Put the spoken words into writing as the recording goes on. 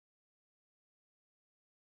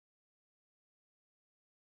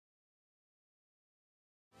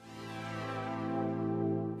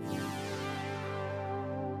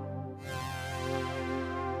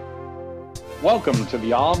Welcome to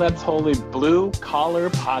the All That's Holy Blue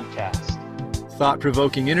Collar Podcast.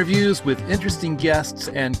 Thought-provoking interviews with interesting guests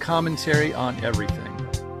and commentary on everything.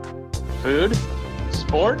 Food,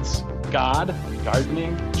 sports, God,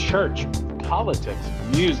 gardening, church, politics,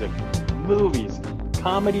 music, movies,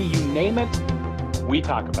 comedy, you name it, we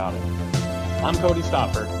talk about it. I'm Cody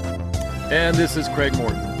Stopper. And this is Craig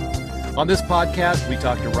Morton. On this podcast, we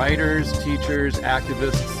talk to writers, teachers,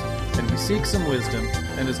 activists, and we seek some wisdom.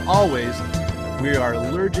 And as always, we are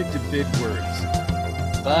allergic to big words.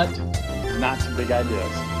 But not to big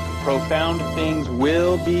ideas. Profound things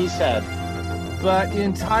will be said. But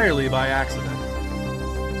entirely by accident.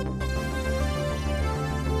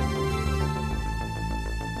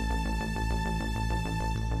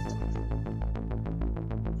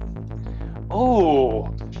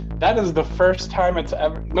 Oh, that is the first time it's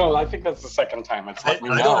ever... No, I think that's the second time it's I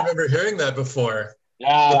don't remember hearing that before.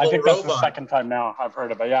 Yeah, I think that's the second time now I've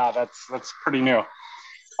heard it. But yeah, that's pretty new.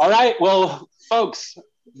 All right, well, folks,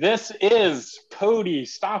 this is Cody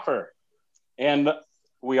Stopper. And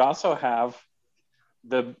we also have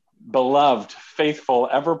the beloved, faithful,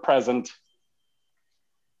 ever-present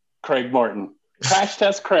Craig Morton. Crash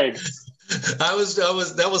Test Craig.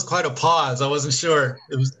 That was quite a pause. I wasn't sure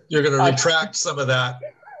you're going to retract some of that.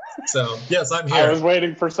 So, yes, I'm here. I was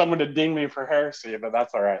waiting for someone to ding me for heresy, but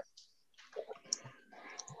that's all right.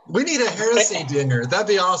 We need a heresy dinger. That'd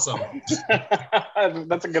be awesome.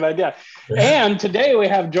 That's a good idea. And today we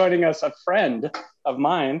have joining us a friend of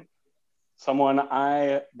mine, someone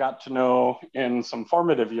I got to know in some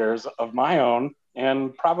formative years of my own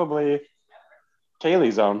and probably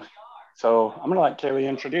Kalie's own. So I'm going to let Kalie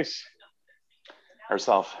introduce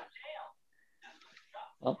herself.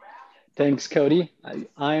 Well, thanks, Cody.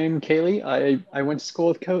 I'm Kalie. I went to school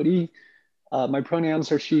with Cody. My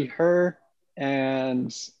pronouns are she, her,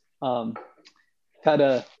 and had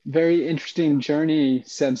a very interesting journey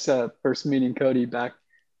since first meeting Cody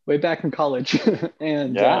way back in college.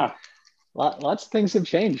 And lots of things have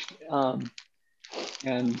changed. And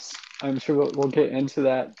I'm sure we'll get into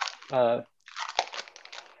that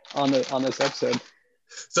on this episode.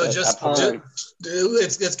 So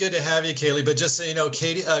it's good to have you, Kalie. But just so you know,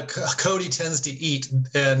 Cody tends to eat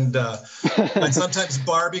and sometimes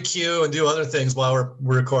barbecue and do other things while we're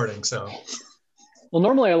recording. So, well,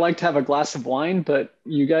 normally I like to have a glass of wine, but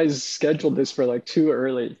you guys scheduled this for like too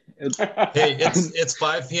early. Hey, it's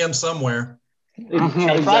 5 p.m. somewhere.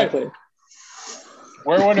 Exactly.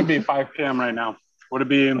 Where would it be 5 p.m. right now? Would it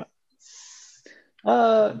be in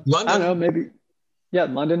London? I don't know, maybe. Yeah,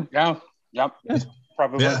 London. Yeah. Yep. Yeah.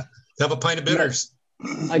 Probably. Yeah. Have a pint of bitters.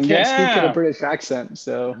 I can't speak in a British accent,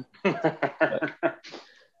 so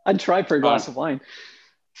I'd try for a glass of wine.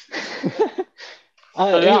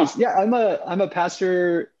 Anyways, I'm a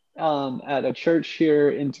pastor at a church here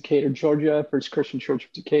in Decatur, Georgia, First Christian Church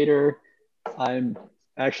of Decatur. I'm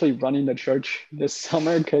actually running the church this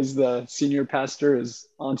summer because the senior pastor is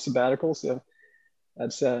on sabbatical, so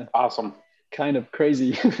that's awesome. Kind of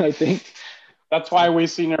crazy, I think. That's why we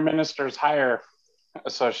senior ministers hire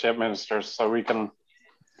associate ministers, so we can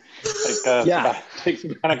take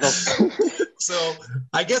sabbaticals. So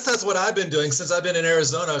I guess that's what I've been doing since I've been in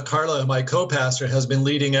Arizona. Carla, my co-pastor, has been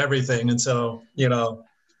leading everything, and so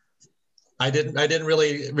I didn't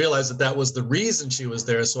really realize that was the reason she was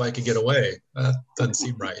there, so I could get away. That doesn't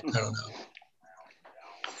seem right. I don't know.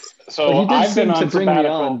 So I've been on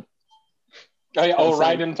sabbatical.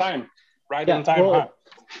 Right in time. In time. Well,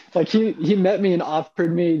 like he met me and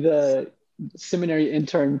offered me the seminary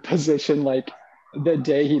intern position like the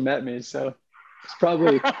day he met me. So it's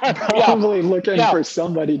probably looking for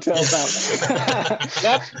somebody to help out.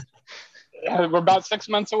 Yep. We're about 6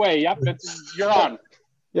 months away. Yep. You're on.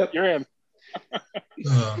 Yep. You're in.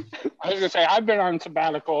 I was gonna say I've been on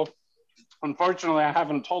sabbatical. Unfortunately, I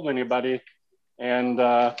haven't told anybody, and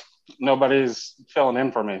nobody's filling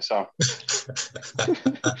in for me. So,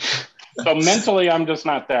 so mentally, I'm just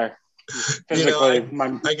not there. Physically,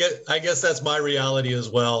 I guess that's my reality as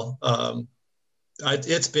well.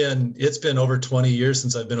 It's been over 20 years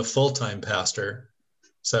since I've been a full-time pastor,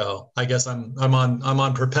 so I guess I'm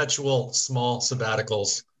on perpetual small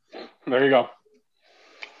sabbaticals. There you go.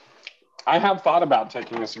 I have thought about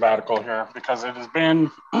taking a sabbatical here because it has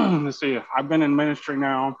been, let's see, I've been in ministry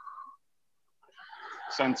now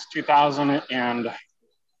since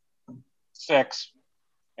 2006,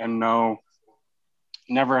 and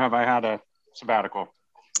never have I had a sabbatical.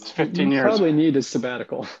 It's 15 years. You probably need a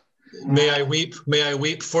sabbatical. May I weep? May I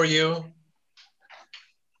weep for you?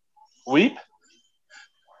 Weep?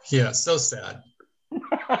 Yeah, so sad.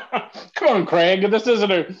 Come on, Craig. This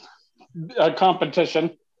isn't a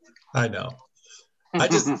competition. I know.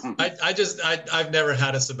 I've never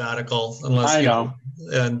had a sabbatical unless, I know.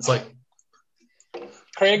 and it's like,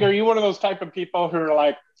 Craig, are you one of those type of people who are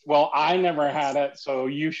like, well, I never had it, so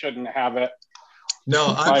you shouldn't have it?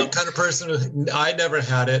 no, I'm the kind of person who I never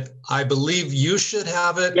had it. I believe you should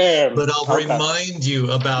have it, Damn. but I'll Okay. remind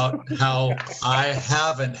you about how I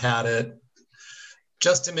haven't had it,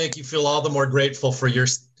 just to make you feel all the more grateful for your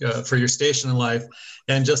station in life,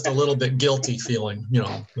 and just a little bit guilty feeling,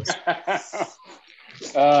 Oh,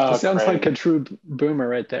 It sounds Craig. like a true boomer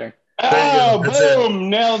right there. Oh, There you go. boom!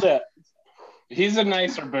 Nailed it. He's a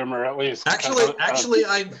nicer boomer, at least. Actually,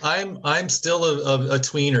 I'm still a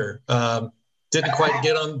tweener. Didn't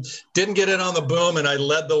get it on the boom, and I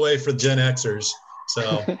led the way for Gen Xers.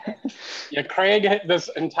 So yeah, Craig, this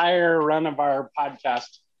entire run of our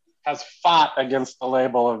podcast has fought against the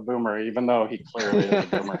label of boomer, even though he clearly is a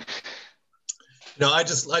boomer. no, I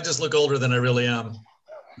just look older than I really am.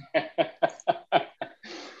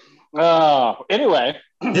 Oh, anyway.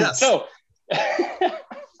 Yes. So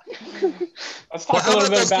let's talk How a little about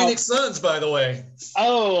bit those about Phoenix Suns, by the way?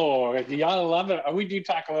 Oh, y'all love it. We do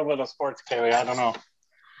talk a little bit of sports, Kalie. I don't know.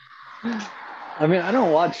 I mean, I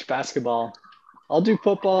don't watch basketball. I'll do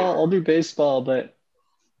football, I'll do baseball, but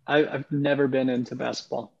I've never been into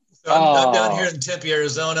basketball. So I'm down here in Tempe,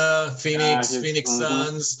 Arizona, Phoenix mm-hmm.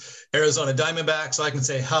 Suns, Arizona Diamondbacks. So I can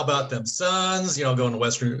say, how about them Suns? Going to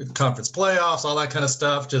Western Conference playoffs, all that kind of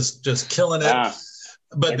stuff, just killing it. Yeah,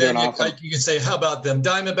 but then awesome. you can say, how about them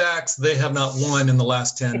Diamondbacks? They have not won in the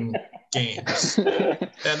last 10 games.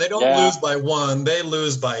 And they don't lose by 1, they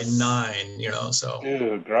lose by 9, so.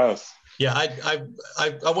 Ew, gross. Yeah, I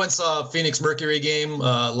went and saw a Phoenix Mercury game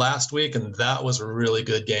last week, and that was a really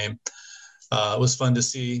good game. It was fun to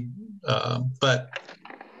see. But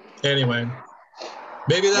anyway,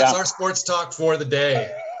 maybe that's our sports talk for the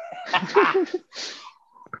day.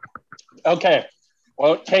 Okay.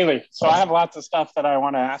 Well, Kalie, so I have lots of stuff that I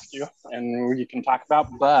want to ask you and you can talk about,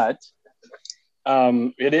 but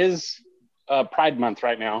it is Pride Month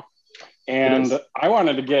right now. And I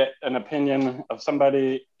wanted to get an opinion of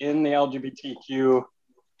somebody in the LGBTQ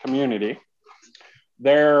community.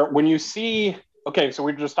 When you see, okay, so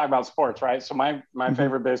we just talked about sports, right? So my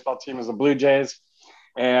favorite baseball team is the Blue Jays.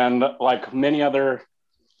 And like many other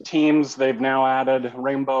teams, they've now added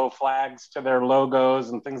rainbow flags to their logos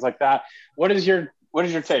and things like that. What is your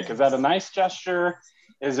take? Is that a nice gesture?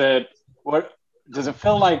 Does it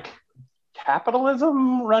feel like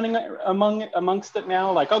capitalism running amongst it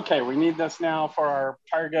now? Like, okay, we need this now for our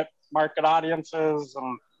target market audiences.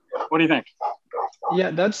 What do you think? Yeah,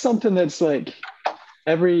 that's something that's like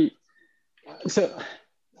so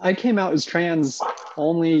I came out as trans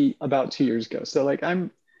only about 2 years ago. So like I'm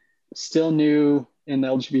still new in the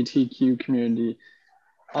LGBTQ community.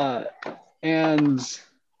 And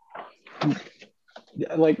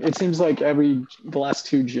like it seems like the last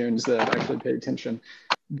 2 Junes that I've actually paid attention.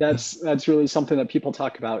 That's really something that people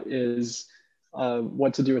talk about is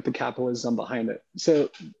what to do with the capitalism behind it. So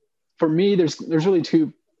for me, there's really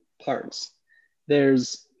 2 parts.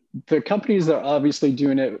 There's the companies that are obviously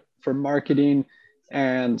doing it for marketing,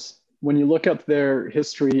 and when you look up their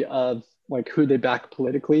history of like who they back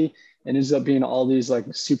politically, it ends up being all these like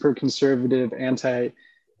super conservative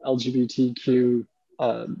anti-LGBTQ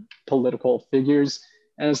political figures.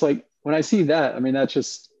 And it's like when I see that, I mean that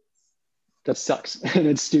sucks and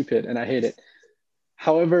it's stupid and I hate it.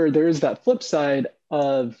 However, there is that flip side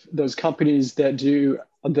of those companies that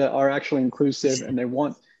are actually inclusive, and they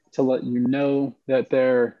want to let you know that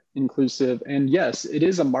they're inclusive. And yes, it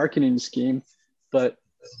is a marketing scheme, but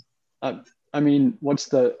I mean, what's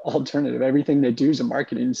the alternative? Everything they do is a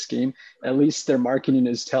marketing scheme. At least their marketing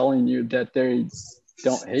is telling you that they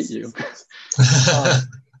don't hate you.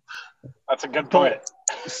 That's a good point.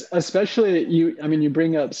 Especially you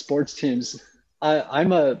bring up sports teams. I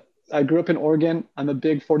grew up in Oregon. I'm a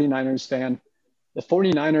big 49ers fan. The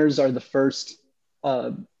 49ers are the first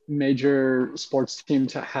major sports team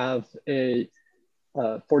to have a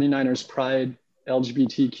 49ers Pride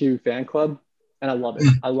LGBTQ fan club, and I love it.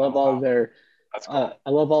 I love all their I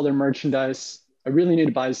love all their merchandise. I really need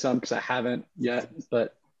to buy some because I haven't yet,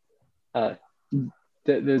 but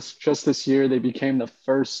this year they became the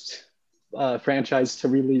first franchise to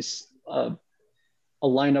release a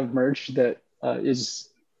line of merch that it's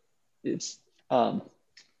not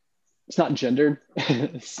gendered.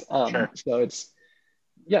 Sure.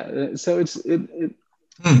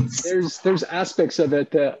 There's aspects of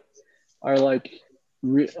it that are like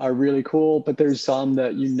are really cool, but there's some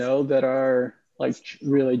that that are like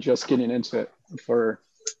really just getting into it for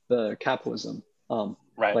the capitalism.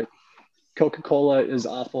 Right. Like Coca-Cola is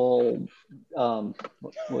awful.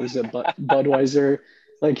 What is it? Budweiser.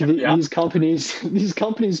 Like these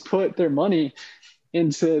companies put their money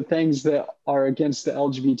into things that are against the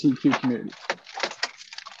LGBTQ community.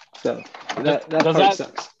 So that part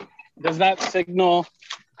sucks. Does that signal,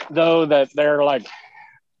 though, that they're like,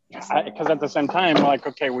 because at the same time, like,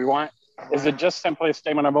 okay, is it just simply a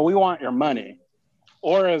statement of, we want your money?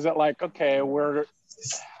 Or is it like, okay,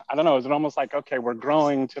 I don't know, is it almost like, okay, we're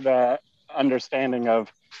growing to the understanding of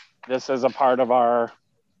this is a part of our,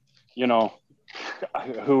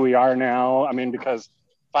 who we are now? I mean, because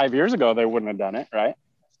 5 years ago, they wouldn't have done it, right?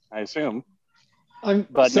 I assume.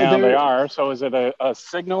 But now they are. So is it a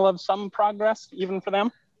signal of some progress even for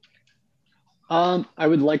them? I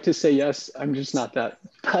would like to say yes. I'm just not that.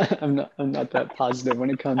 I'm not that positive when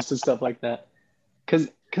it comes to stuff like that.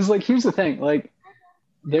 Because like, here's the thing. Like,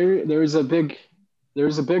 there's a big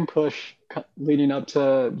push leading up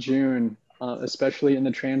to June, especially in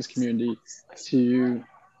the trans community, to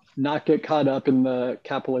not get caught up in the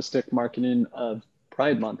capitalistic marketing of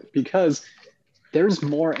Pride Month, because there's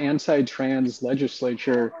more anti-trans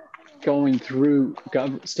legislature going through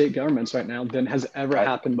state governments right now than has ever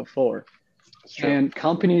happened before. And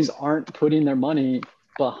companies aren't putting their money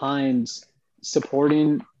behind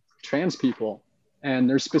supporting trans people. And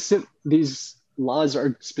these laws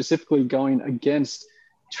are specifically going against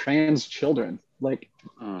trans children. Like,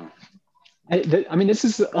 I mean, this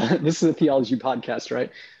is a theology podcast,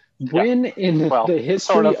 right? When in the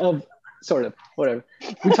history sort of, whatever.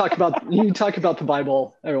 You talk about the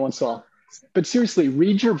Bible every once in a while, but seriously,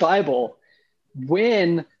 read your Bible.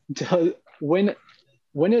 When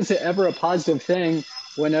is it ever a positive thing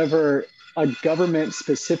whenever a government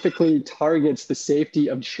specifically targets the safety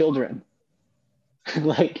of children?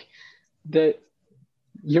 Like, that,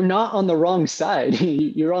 you're not on the wrong side.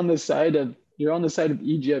 You're on the side of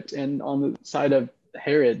Egypt and on the side of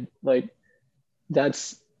Herod. Like,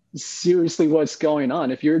 that's seriously what's going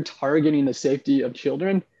on. If you're targeting the safety of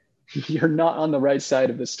children, you're not on the right side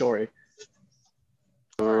of the story.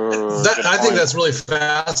 I think that's really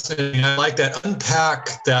fascinating. I like that.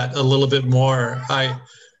 Unpack that a little bit more.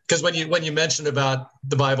 Because when you mentioned about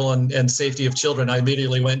the Bible and safety of children, I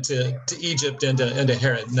immediately went to Egypt and to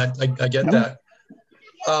Herod, and I get that.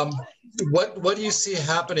 What do you see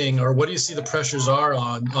happening, or what do you see the pressures are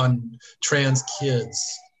on trans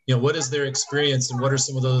kids? What is their experience, and what are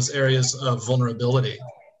some of those areas of vulnerability?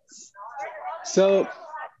 So,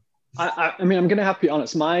 I mean, I'm going to have to be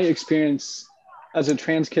honest. My experience as a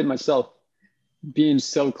trans kid myself, being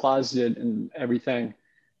so closeted and everything,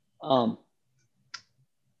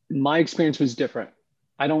 my experience was different.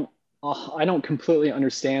 I don't completely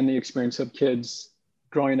understand the experience of kids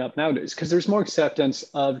growing up nowadays, because there's more acceptance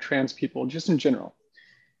of trans people just in general.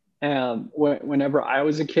 Whenever I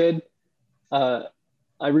was a kid,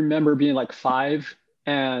 I remember being like 5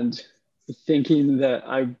 and thinking that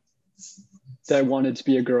I wanted to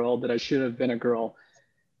be a girl, that I should have been a girl.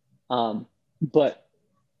 But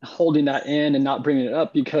holding that in and not bringing it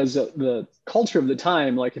up because of the culture of the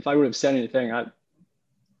time. Like, if I would have said anything, that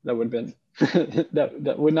would have been,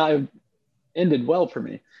 that would not have ended well for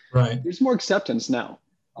me. Right. There's more acceptance now.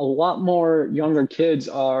 A lot more younger kids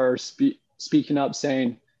are speaking up,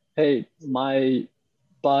 saying, hey, my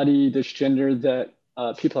body, this gender that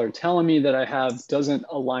people are telling me that I have doesn't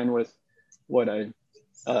align with what I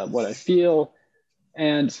feel.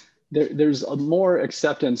 And there's a more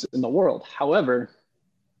acceptance in the world. However,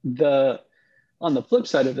 on the flip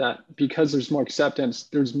side of that, because there's more acceptance,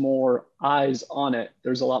 there's more eyes on it.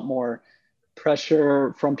 There's a lot more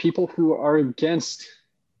pressure from people who are against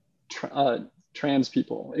trans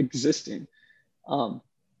people existing.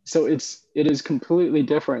 So it is completely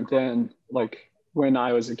different than like when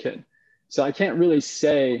I was a kid. So I can't really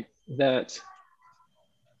say that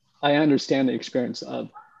I understand the experience of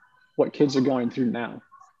what kids are going through now.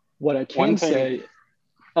 What I can say,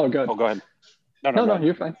 oh, go ahead. Oh, go ahead. No,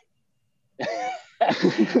 you're fine.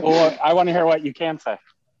 Well, I want to hear what you can say.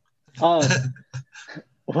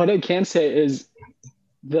 What I can say is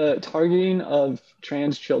the targeting of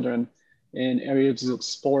trans children in areas of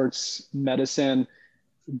sports, medicine,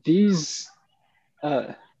 these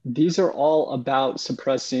are all about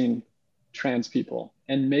suppressing trans people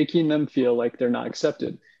and making them feel like they're not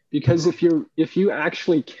accepted. Because if you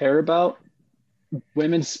actually care about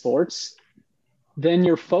women's sports, then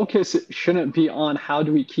your focus shouldn't be on how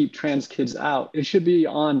do we keep trans kids out. It should be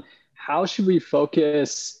on how should we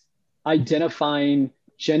focus identifying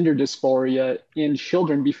gender dysphoria in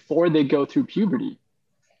children before they go through puberty.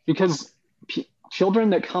 Because children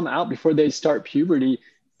that come out before they start puberty,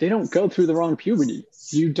 they don't go through the wrong puberty.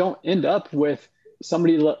 You don't end up with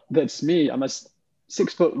that's me. I'm a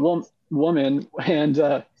 6 foot woman, and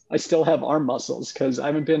I still have arm muscles because I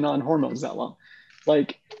haven't been on hormones that long.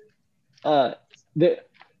 Like,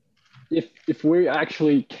 if we're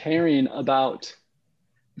actually caring about,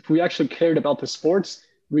 if we actually cared about the sports,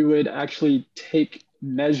 we would actually take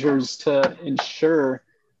measures to ensure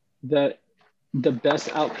that the best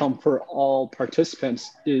outcome for all participants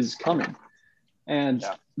is coming. And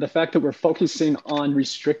the fact that we're focusing on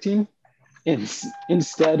restricting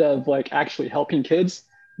instead of like actually helping kids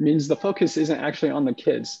means the focus isn't actually on the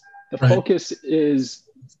kids. The focus is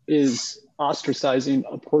ostracizing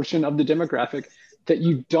a portion of the demographic that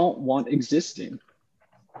you don't want existing.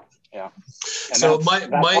 Yeah. And so that's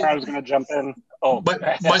where I was going to jump in. Oh,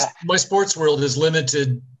 my sports world is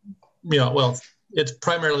limited. Well, it's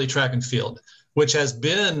primarily track and field, which has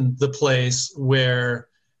been the place where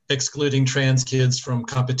excluding trans kids from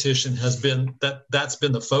competition has been that's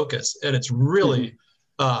been the focus, and it's really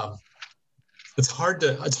it's hard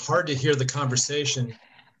to hear the conversation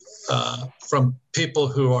from people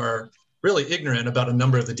who are really ignorant about a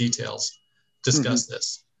number of the details discuss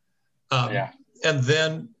this. And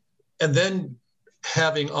then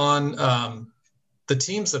having on the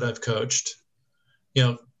teams that I've coached,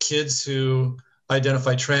 kids who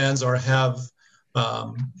identify trans or have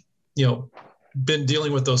been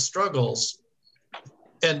dealing with those struggles,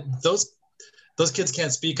 and those kids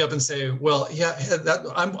can't speak up and say, well,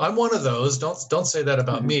 I'm one of those, don't say that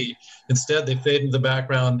about me. Instead, they fade into the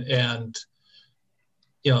background, and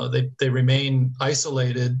they remain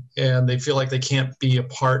isolated, and they feel like they can't be a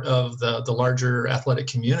part of the larger athletic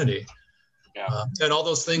community. And all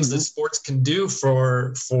those things that sports can do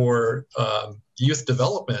for youth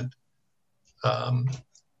development,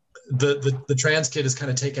 the trans kid is kind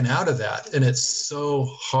of taken out of that, and it's so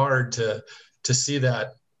hard to see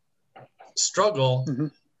that struggle,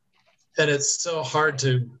 and it's so hard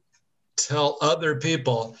to tell other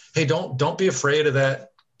people, hey, don't be afraid of that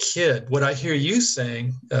kid. What I hear you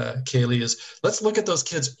saying, Kalie, is let's look at those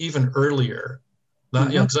kids even earlier.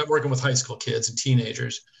 Because I'm working with high school kids and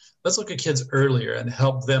teenagers. Let's look at kids earlier and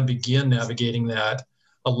help them begin navigating that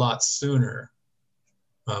a lot sooner.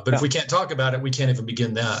 But if we can't talk about it, we can't even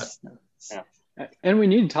begin that. And we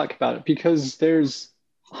need to talk about it because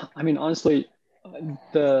honestly,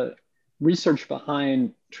 the research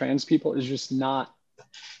behind trans people is just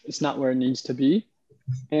it's not where it needs to be.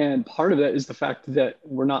 And part of that is the fact that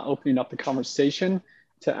we're not opening up the conversation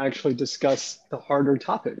to actually discuss the harder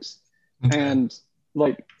topics. And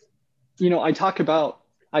I talk about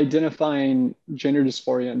identifying gender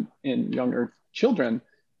dysphoria in younger children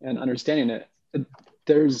and understanding it.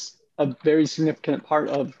 There's a very significant part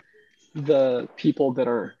of the people that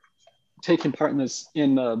are taking part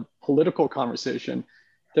in the political conversation.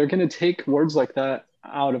 They're going to take words like that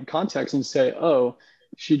out of context and say, "Oh,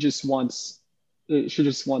 she just wants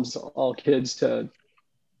all kids to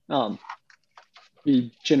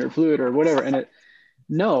be gender fluid or whatever." And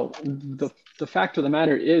the fact of the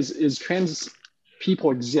matter is trans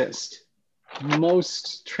people exist.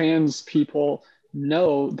 Most trans people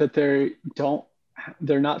know that they're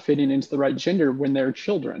not fitting into the right gender when they're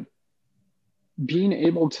children. Being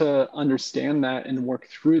able to understand that and work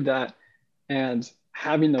through that, and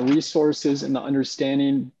having the resources and the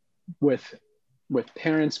understanding with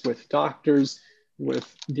parents, with doctors,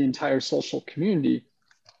 with the entire social community,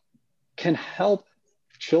 can help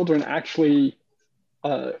children actually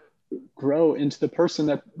grow into the person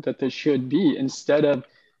that they should be, instead of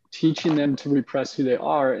teaching them to repress who they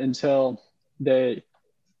are until they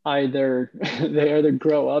either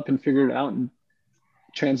grow up and figure it out and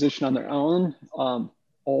transition on their own,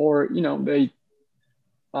 or they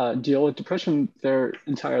deal with depression their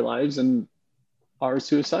entire lives and are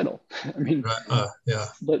suicidal.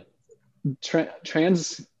 But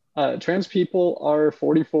trans people are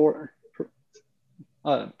 44%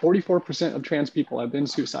 of trans people have been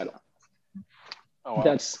suicidal. Oh, wow.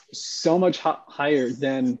 That's so much higher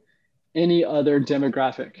than any other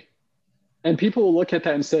demographic. And people will look at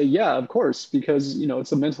that and say, yeah, of course, because,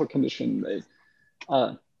 it's a mental condition. They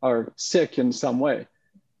are sick in some way.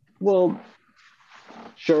 Well,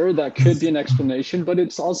 sure, that could be an explanation, but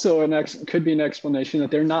it's also could be an explanation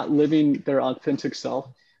that they're not living their authentic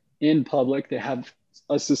self in public. They have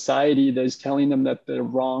a society that is telling them that they're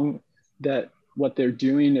wrong, that what they're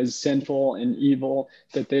doing is sinful and evil,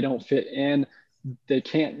 that they don't fit in. They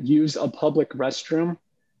can't use a public restroom.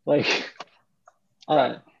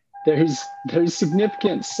 There's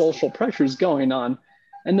significant social pressures going on.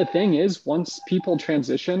 And the thing is, once people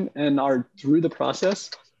transition and are through the process,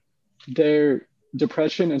 their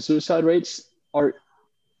depression and suicide rates are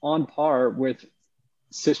on par with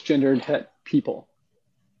cisgendered het people.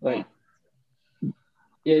 Like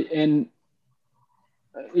it, and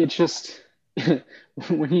it's just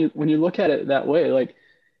when you look at it that way, like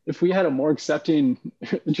if we had a more accepting,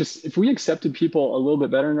 just if we accepted people a little bit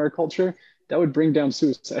better in our culture, that would bring down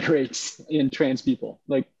suicide rates in trans people,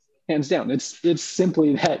 like hands down. It's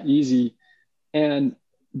simply that easy. And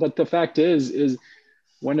but the fact is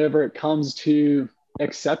whenever it comes to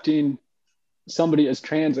accepting somebody as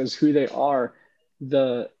trans as who they are,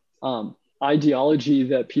 the ideology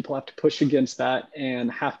that people have to push against that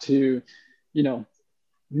and have to, you know,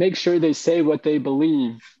 make sure they say what they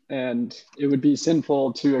believe, and it would be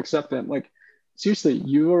sinful to accept them. Like seriously,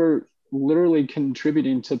 you are literally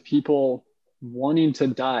contributing to people wanting to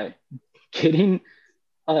die. Getting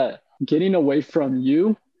getting away from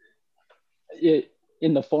you it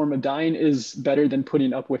in the form of dying is better than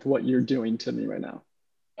putting up with what you're doing to me right now.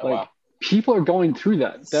 Oh, like wow. People are going through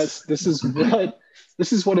that. This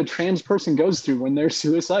is what a trans person goes through when they're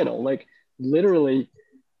suicidal. Like literally,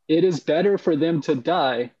 it is better for them to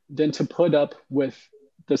die than to put up with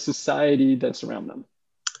the society that's around them.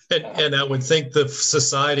 And I would think the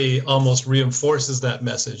society almost reinforces that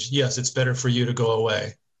message. Yes, it's better for you to go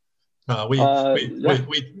away. We want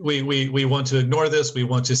to ignore this. We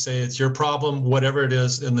want to say it's your problem, whatever it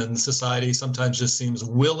is. And then society sometimes just seems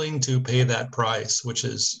willing to pay that price, which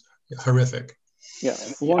is horrific. Yeah,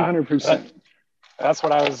 100%. That's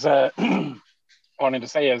what I was wanting to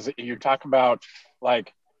say is you talk about,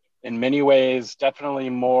 like, in many ways, definitely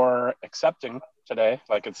more accepting today.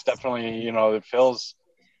 Like it's definitely, you know, it feels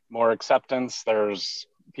more acceptance. There's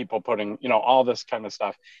people putting, you know, all this kind of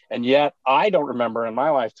stuff. And yet I don't remember in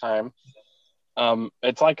my lifetime.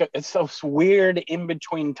 It's like, it's so weird in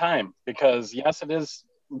between time, because yes, it is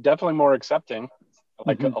definitely more accepting,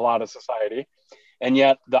 like a lot of society. And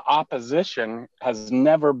yet the opposition has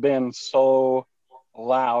never been so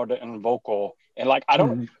loud and vocal. And like,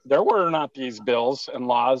 there were not these bills and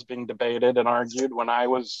laws being debated and argued when I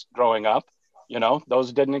was growing up. You know,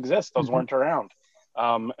 those didn't exist. Those weren't around.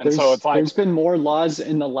 So it's like, there's been more laws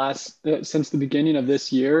in the last, since the beginning of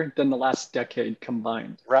this year than the last decade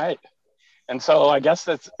combined. Right. And so I guess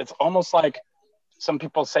it's almost like some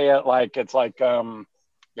people say it like, it's like,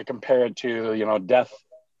 they compare it to, you know, death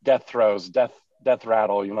throes, death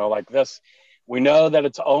rattle, you know, like this. We know that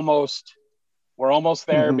we're almost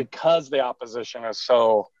there because the opposition is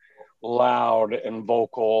so loud and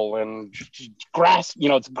vocal and you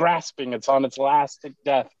know, it's grasping, it's on its last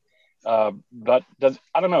death. But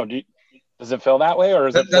I don't know, does it feel that way, or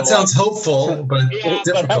is that sounds hopeful, but yeah,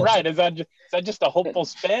 difficult. Right? Is that just a hopeful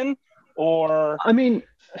spin, or? I mean,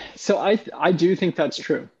 so I do think that's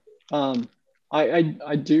true.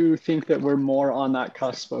 I do think that we're more on that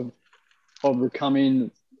cusp of overcoming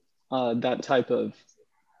that type of,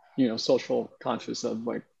 you know, social conscious of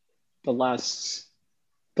like the last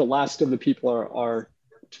of the people are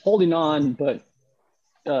holding on, but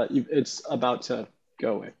it's about to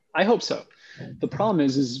go away. I hope so. The problem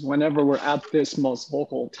is whenever we're at this most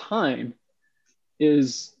vocal time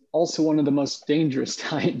is also one of the most dangerous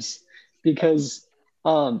times, because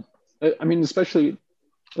I mean, especially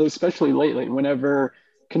lately, whenever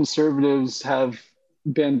conservatives have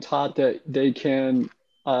been taught that they can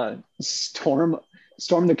storm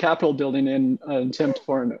the Capitol building in an attempt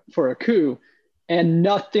for a coup, and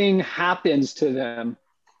nothing happens to them.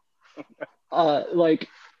 Like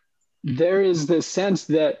there is this sense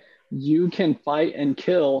that you can fight and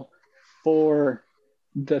kill for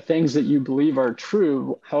the things that you believe are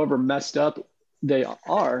true, however messed up they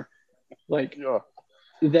are. Like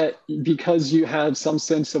that, because you have some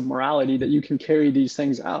sense of morality, that you can carry these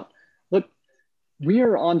things out. Look, we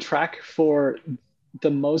are on track for the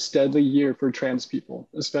most deadly year for trans people,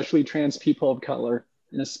 especially trans people of color,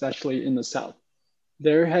 and especially in the South.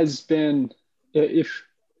 There has been,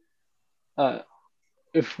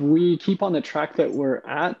 if we keep on the track that we're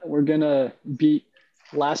at, we're gonna beat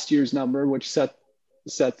last year's number, which set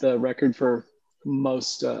the record for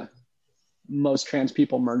most trans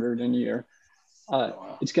people murdered in a year.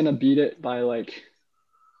 It's gonna beat it by like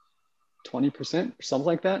 20% or something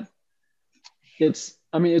like that. It's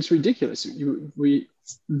ridiculous.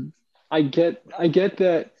 I get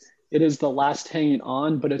that it is the last hanging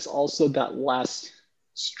on, but it's also that last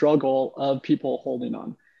struggle of people holding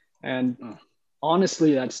on. And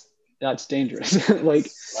honestly, that's dangerous. Like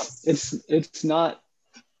it's not,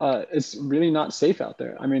 it's really not safe out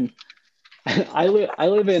there. I mean, I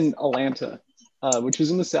live in Atlanta, which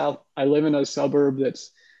is in the South. I live in a suburb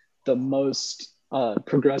that's the most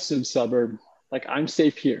progressive suburb. Like I'm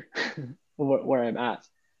safe here where I'm at.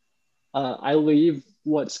 I leave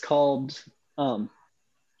what's called, what's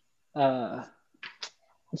that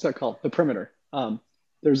called? The perimeter.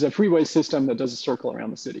 there's a freeway system that does a circle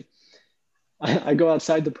around the city. I go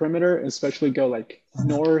outside the perimeter, especially go like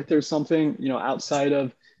north or something, you know, outside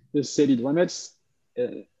of the city limits.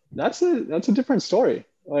 That's a different story.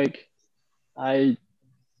 Like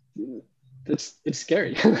it's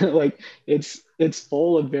scary. Like it's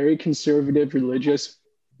full of very conservative, religious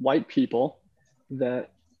white people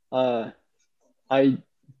that I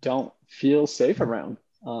don't feel safe around.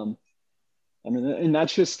 I mean, and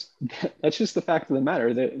that's just the fact of the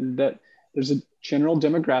matter, that there's a general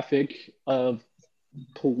demographic of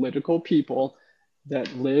political people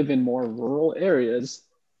that live in more rural areas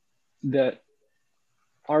that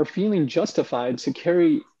are feeling justified to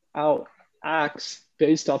carry out acts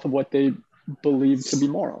based off of what they believe to be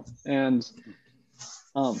moral. And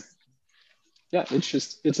yeah,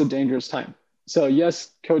 it's a dangerous time. So yes,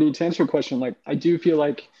 Cody, to answer your question, like I do feel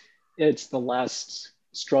like it's the last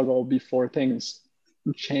struggle before things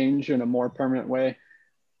change in a more permanent way.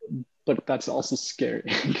 But that's also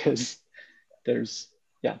scary because there's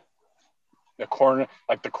the cornered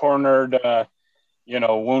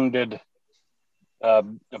wounded a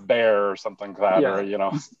bear or something like that, or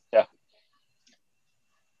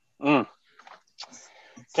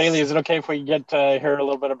Kalie, is it okay if we get to hear a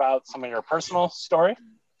little bit about some of your personal story?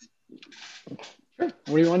 Sure. What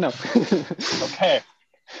do you want to know? Okay.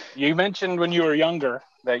 You mentioned when you were younger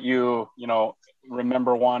that you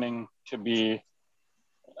remember wanting to be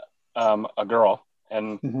a girl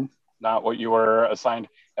and not what you were assigned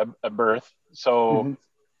at birth. So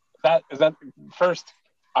that first,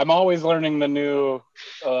 I'm always learning the new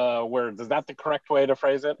words. Is that the correct way to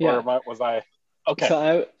phrase it? Yeah. Or was I? Okay.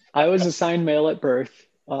 So I was assigned male at birth.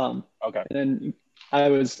 Okay. And I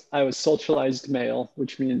was socialized male,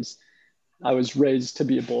 which means I was raised to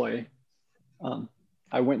be a boy.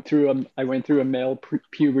 I went through a male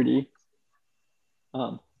puberty.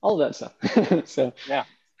 All of that stuff. So yeah.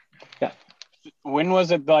 Yeah. When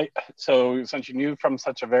was it like, so since you knew from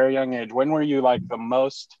such a very young age, when were you like the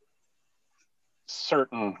most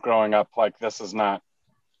certain growing up, like this is not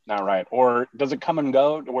right? Or does it come and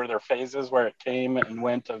go? Were there phases where it came and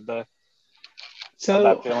went of that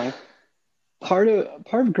feeling? Part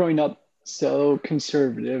of growing up so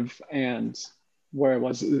conservative and where it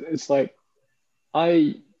was, it's like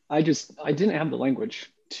I didn't have the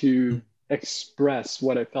language to express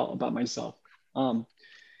what I felt about myself.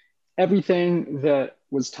 Everything that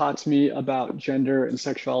was taught to me about gender and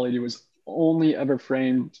sexuality was only ever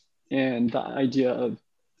framed in the idea of,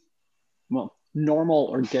 well, normal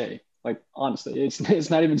or gay. Like, honestly, it's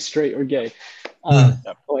not even straight or gay.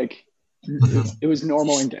 Like, it was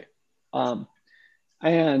normal and gay.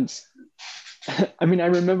 And I mean, I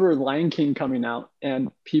remember Lion King coming out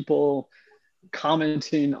and people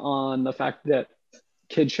commenting on the fact that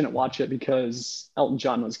kids shouldn't watch it because Elton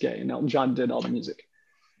John was gay and Elton John did all the music.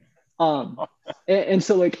 And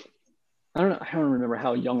so like, I don't remember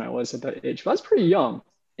how young I was at that age, but I was pretty young.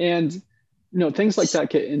 And, things like that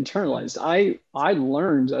get internalized. I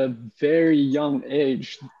learned at a very young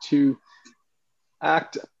age to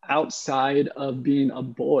act outside of being a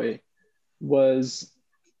boy was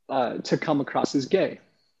to come across as gay.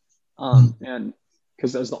 And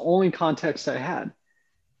because that was the only context I had.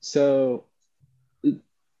 So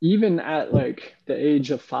even at like the age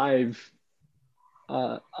of 5,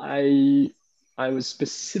 I was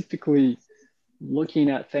specifically looking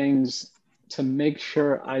at things to make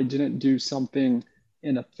sure I didn't do something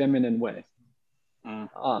in a feminine way.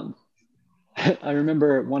 I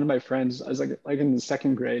remember one of my friends, I was like in the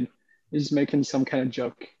 2nd grade, he's making some kind of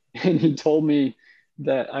joke and he told me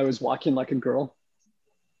that I was walking like a girl.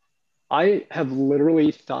 I have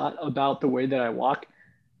literally thought about the way that I walk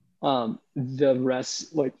the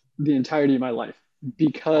entirety of my life,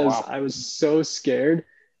 because I was so scared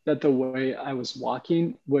that the way I was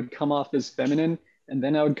walking would come off as feminine and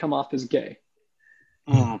then I would come off as gay.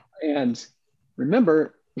 And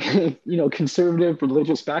remember, conservative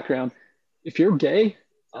religious background, if you're gay,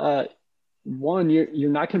 one,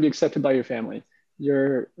 you're not going to be accepted by your family.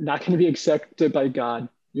 You're not going to be accepted by God.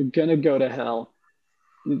 You're going to go to hell.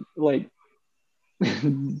 Like,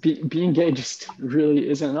 being gay just really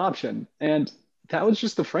isn't an option. And that was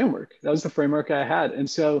just the framework. That was the framework I had. And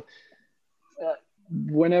so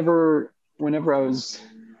whenever I was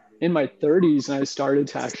in my 30s and I started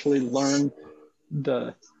to actually learn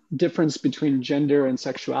the difference between gender and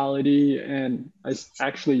sexuality, and I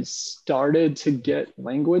actually started to get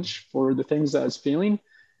language for the things that I was feeling,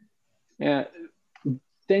 and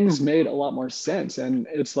things made a lot more sense. And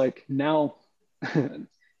it's like now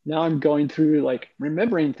I'm going through like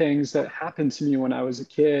remembering things that happened to me when I was a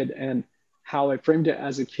kid and how I framed it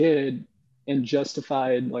as a kid and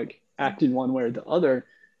justified like acting one way or the other,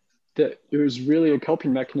 that it was really a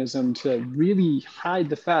coping mechanism to really hide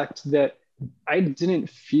the fact that I didn't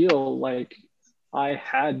feel like I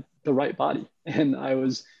had the right body. And I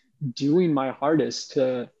was doing my hardest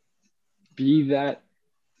to be that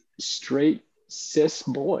straight cis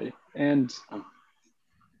boy. And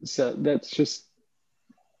so that's just,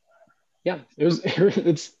 yeah, it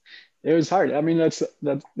was hard. I mean,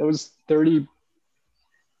 that was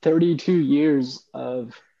 32 years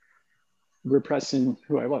of repressing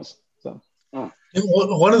who I was. So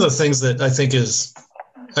one of the things that I think is,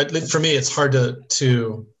 for me, it's hard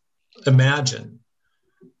to imagine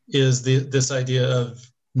is this idea of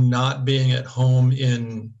not being at home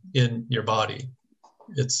in your body.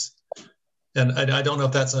 And I don't know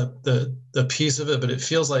if that's the piece of it, but it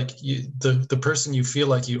feels like the person you feel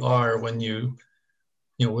like you are when you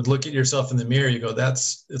would look at yourself in the mirror, you go,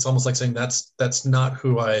 it's almost like saying that's not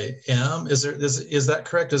who I am. Is that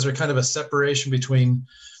correct? Is there kind of a separation between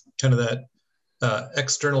kind of that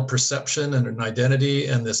external perception and an identity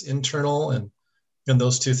and this internal, and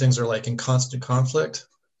those two things are like in constant conflict?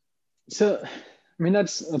 So, I mean,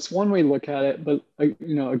 that's one way to look at it, but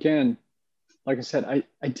again, like I said,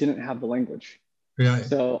 I didn't have the language. Right.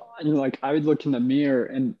 So, like I would look in the mirror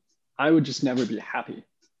and I would just never be happy,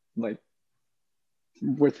 like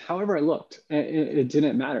with however I looked. It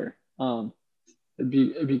didn't matter,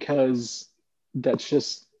 because that's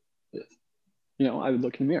just, I would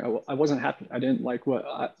look in the mirror. I wasn't happy. I didn't like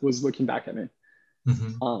what was looking back at me.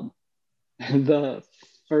 Mm-hmm. The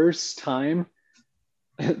first time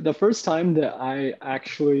that I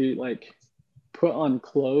actually like put on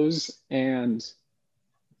clothes and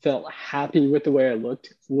felt happy with the way I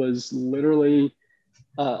looked was literally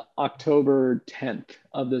October 10th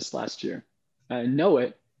of this last year. I know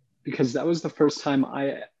it because that was the first time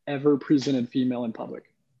I ever presented female in public.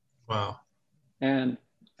 Wow. And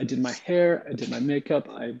I did my hair, I did my makeup,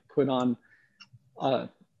 I put on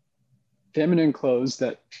feminine clothes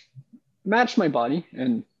that matched my body,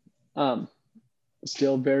 and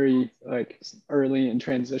still very like early in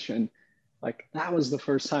transition. Like that was the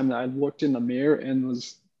first time that I looked in the mirror and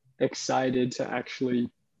was excited to actually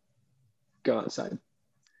go outside.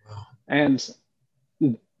 Wow. And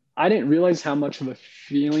I didn't realize how much of a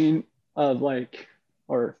feeling of like,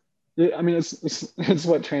 or I mean, it's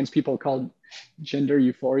what trans people call gender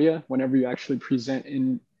euphoria. Whenever you actually present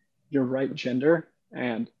in your right gender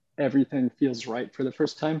and everything feels right for the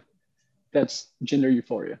first time, that's gender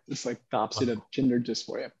euphoria. It's like the opposite of gender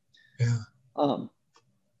dysphoria. Yeah.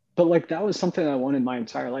 But like that was something I wanted my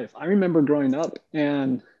entire life. I remember growing up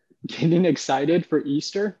and getting excited for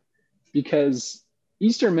Easter because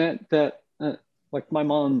Easter meant that like my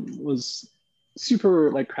mom was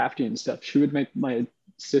super like crafty and stuff. She would make my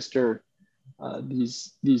sister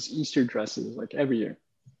these Easter dresses like every year.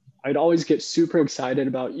 I'd always get super excited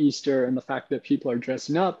about Easter and the fact that people are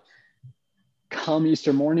dressing up. Come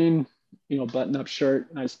Easter morning, button up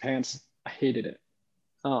shirt, nice pants. I hated it.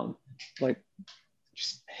 Like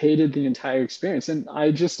just hated the entire experience. And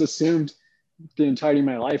I just assumed the entirety of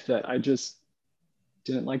my life that I just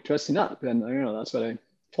didn't like dressing up. And that's what I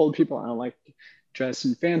told people. I don't like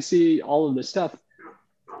dressing fancy, all of this stuff.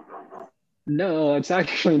 No, it's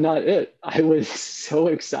actually not it. I was so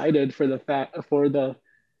excited for the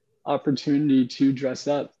opportunity to dress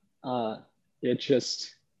up. It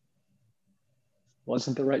just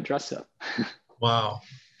wasn't the right dress up. Wow.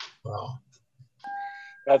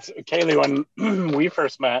 That's Kalie. When we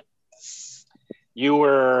first met, you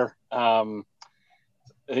were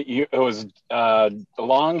it was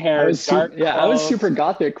long hair, dark clothes. I was super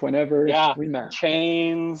gothic whenever we met.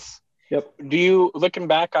 Chains. Yep. Do you, looking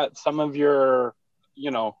back at some of your,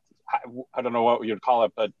 I don't know what you'd call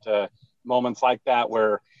it, but moments like that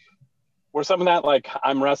where some of that, like,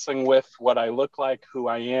 I'm wrestling with what I look like, who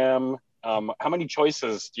I am. How many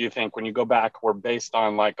choices do you think when you go back were based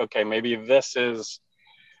on like, okay, maybe this is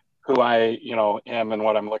who I, am and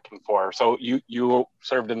what I'm looking for? So you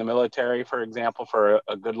served in the military, for example, for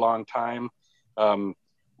a good long time.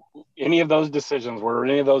 Any of those decisions, were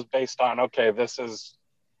any of those based on, okay,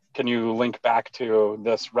 can you link back to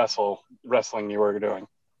this wrestling you were doing?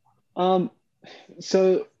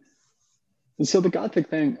 So the gothic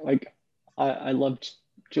thing, like I loved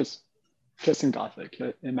just in gothic.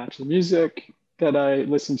 It matched the music that I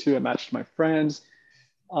listened to. It matched my friends.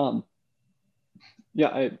 I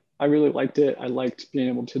really liked it. I liked being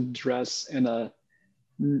able to dress in a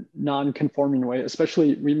non-conforming way,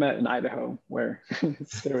 especially we met in Idaho where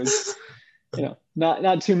there was,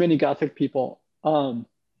 not too many gothic people.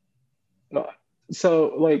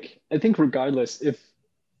 So like, I think regardless, if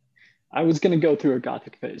I was going to go through a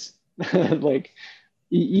gothic phase, like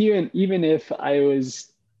even if I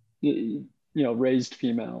was, raised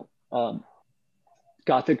female,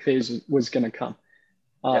 Gothic phase was going to come.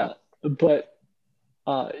 But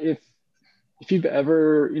if you've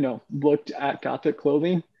ever, looked at Gothic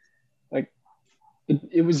clothing, like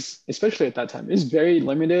it was, especially at that time, it was very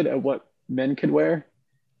limited at what men could wear.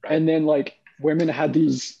 Right. And then like women had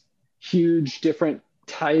these huge different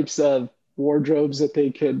types of wardrobes that they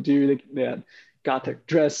could do. They had Gothic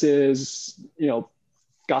dresses,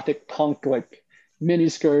 Gothic punk, like mini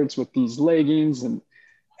skirts with these leggings. And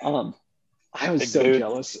I was so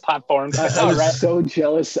jealous. Platforms. I was so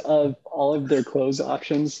jealous of all of their clothes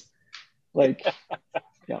options. Like,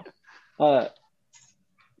 yeah.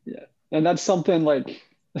 And that's something like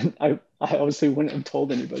I obviously wouldn't have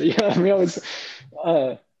told anybody. I mean, I was,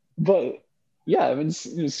 but yeah, I was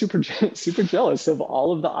super jealous of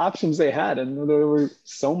all of the options they had, and they were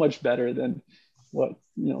so much better than what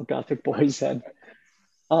Gothic boys had.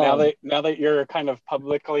 Now that you're kind of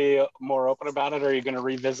publicly more open about it, are you going to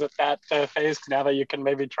revisit that phase now that you can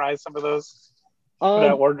maybe try some of those?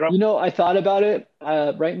 That wardrobe? I thought about it.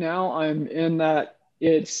 Right now, I'm in that.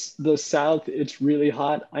 It's the South. It's really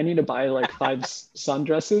hot. I need to buy like 5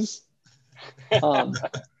 sundresses.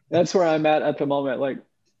 That's where I'm at the moment. Like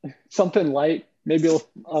something light, maybe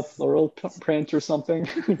a floral print or something.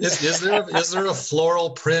 Is there a floral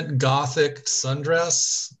print Gothic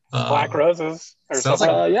sundress? Black roses or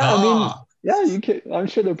something? Yeah, I mean, yeah, you can. I'm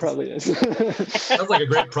sure there probably is. Sounds like a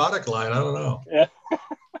great product line. I don't know. Yeah.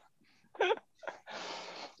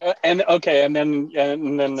 And then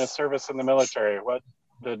the service in the military, what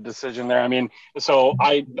the decision there? I mean, so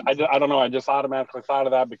I don't know. I just automatically thought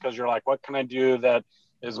of that because you're like, what can I do that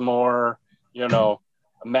is more,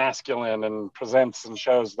 masculine and presents and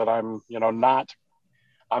shows that I'm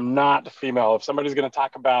not female. If somebody's going to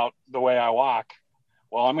talk about the way I walk,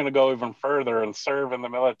 well, I'm going to go even further and serve in the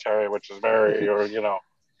military, which is very,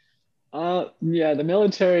 Yeah, the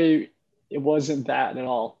military, it wasn't that at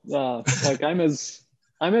all. Like I'm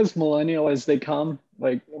as millennial as they come,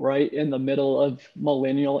 like right in the middle of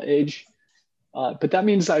millennial age. But that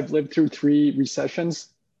means I've lived through 3 recessions,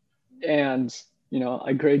 and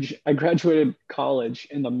I graduated college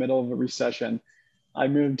in the middle of a recession. I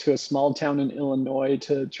moved to a small town in Illinois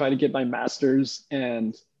to try to get my master's,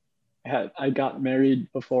 and I got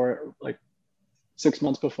married before, like 6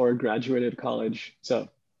 months before I graduated college. So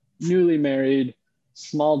newly married,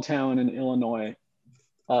 small town in Illinois.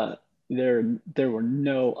 There were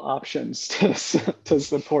no options to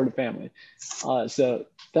support a family. So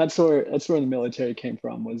that's where the military came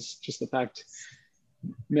from, was just the fact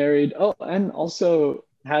married. Oh, and also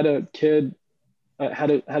had a kid,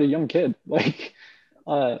 had a young kid. Like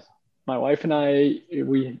my wife and I,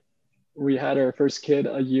 we had our first kid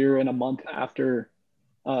a year and a month after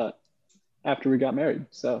we got married.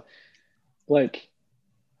 So like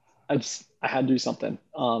I had to do something.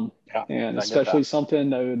 And especially something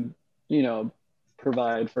that would,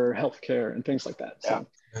 provide for healthcare and things like that. So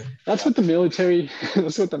that's what the military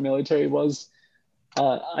was.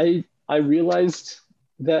 I realized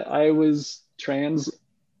that I was trans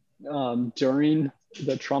during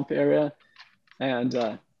the Trump era,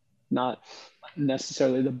 and not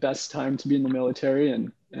necessarily the best time to be in the military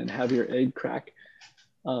and have your egg crack.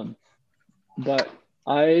 But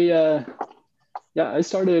I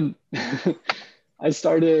started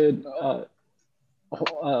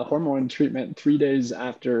hormone treatment 3 days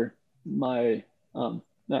after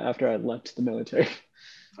after I left the military.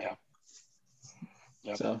 Yeah.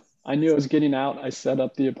 Yep. So I knew I was getting out. I set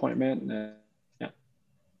up the appointment. And,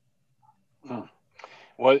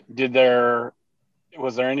 was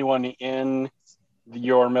there anyone in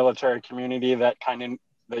your military community that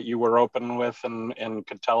that you were open with and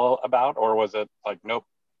could tell about, or was it like, nope,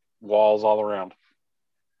 walls all around?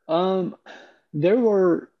 There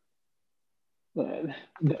were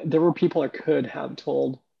people I could have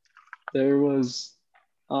told. There was,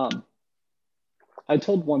 I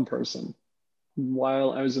told one person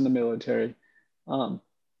while I was in the military.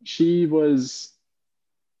 She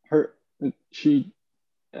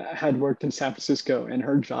had worked in San Francisco, and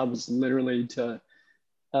her job was literally to,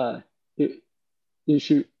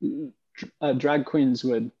 drag queens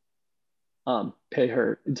would pay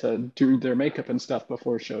her to do their makeup and stuff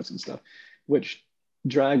before shows and stuff, which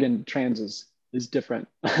drag and trans is different.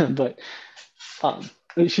 But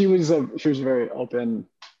she was a very open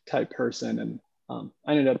type person, and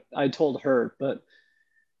I told her. But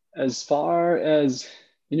as far as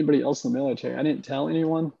anybody else in the military, I didn't tell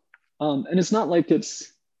anyone. And it's not like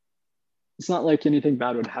anything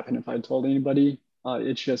bad would happen if I told anybody.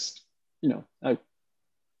 It's just, I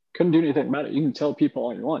couldn't do anything about it. You can tell people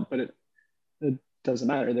all you want, but doesn't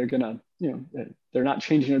matter. They're gonna, they're not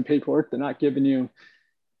changing your paperwork. They're not giving you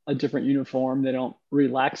a different uniform. They don't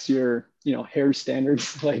relax your, hair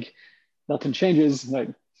standards. Like nothing changes. Like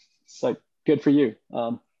it's like good for you.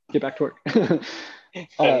 Get back to work.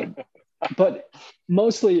 But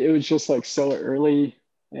mostly it was just like so early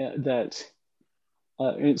that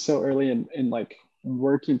it's so early in like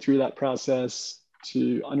working through that process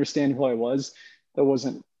to understand who I was, that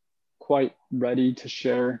wasn't quite ready to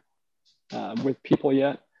share with people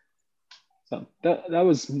yet. So that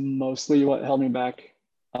was mostly what held me back.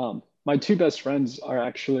 My two best friends are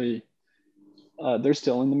actually, they're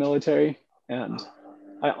still in the military, and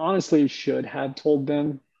I honestly should have told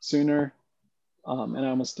them sooner. And I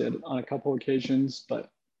almost did on a couple occasions,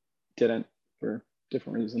 but didn't for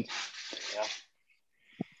different reasons. Yeah.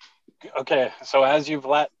 Okay. So as you've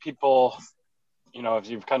let people, if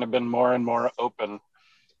you've kind of been more and more open,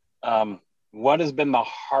 what has been the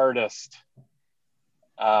hardest,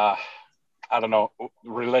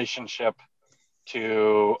 relationship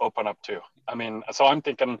to open up to? I mean, so I'm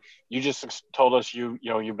thinking, you just told us you've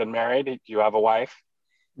been married, you have a wife.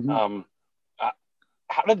 Mm-hmm.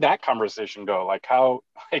 How did that conversation go?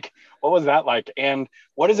 What was that like? And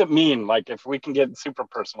what does it mean? Like, if we can get super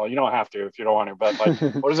personal, you don't have to if you don't want to, but like,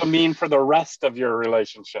 what does it mean for the rest of your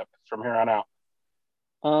relationship from here on out?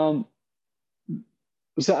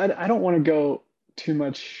 So I don't want to go too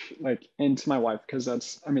much like into my wife, because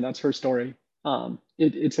that's her story.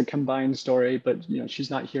 It's a combined story, but she's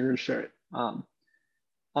not here to share it.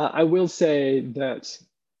 I will say that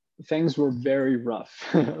things were very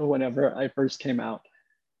rough whenever I first came out.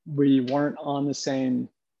 We weren't on the same,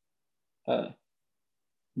 we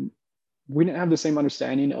didn't have the same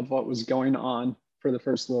understanding of what was going on for the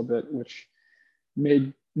first little bit, which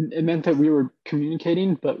meant that we were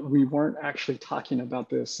communicating, but we weren't actually talking about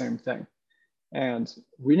the same thing. And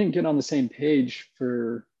we didn't get on the same page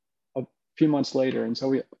for a few months later. And so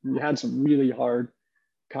we had some really hard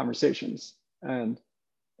conversations. And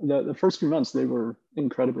the first few months, they were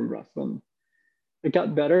incredibly rough. And it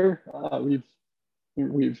got better.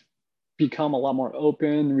 We've become a lot more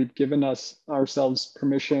open. We've given ourselves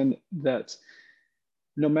permission that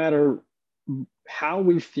no matter how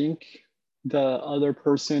we think the other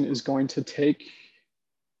person is going to take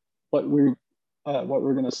what we're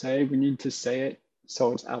going to say, we need to say it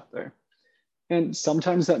so it's out there. And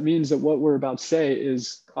sometimes that means that what we're about to say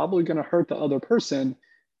is probably going to hurt the other person,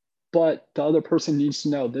 but the other person needs to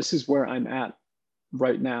know, this is where I'm at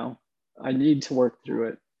right now. I need to work through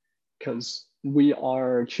it because we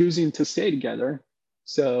are choosing to stay together.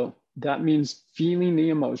 So that means feeling the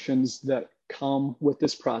emotions that come with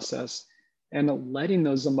this process and letting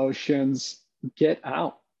those emotions get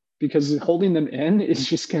out, because holding them in is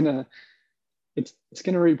just gonna, it's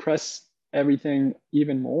gonna repress everything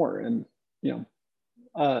even more. And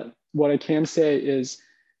what I can say is,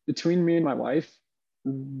 between me and my wife,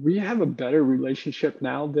 we have a better relationship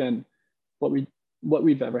now than what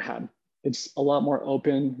we've ever had. It's a lot more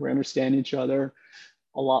open. We understand each other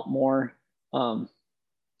a lot more.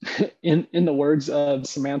 In the words of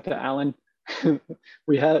Samantha Allen,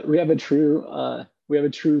 we have a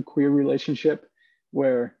true queer relationship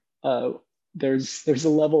where there's a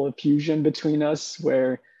level of fusion between us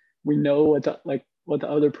where we know what the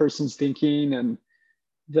other person's thinking, and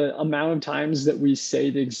the amount of times that we say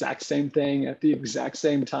the exact same thing at the exact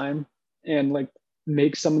same time, and like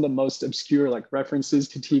make some of the most obscure like references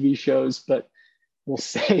to TV shows, but we'll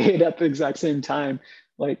say it at the exact same time.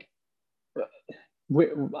 Like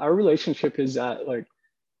our relationship is at like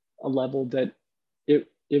a level that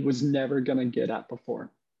it was never gonna get at before.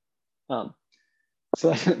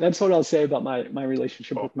 So that's what I'll say about my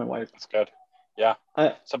relationship with my wife. That's good. Yeah.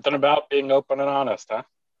 Something about being open and honest, huh?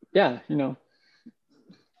 Yeah,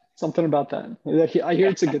 something about that. I hear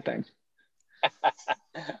it's a good thing.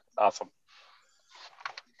 Awesome.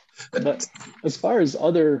 But as far as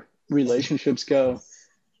other relationships go,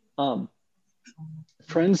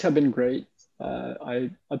 friends have been great.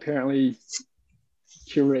 I apparently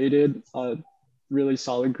curated a really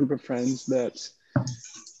solid group of friends that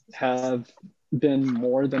have been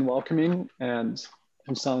more than welcoming and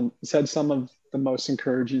have said some of the most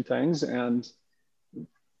encouraging things. And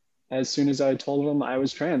as soon as I told them I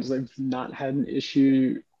was trans, they've not had an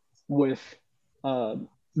issue with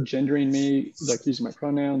gendering me, like using my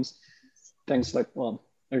pronouns, things like, well,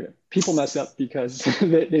 okay, people mess up because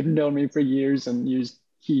they've known me for years and used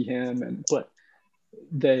he, him, but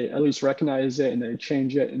they at least recognize it and they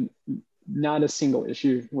change it, and not a single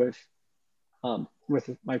issue with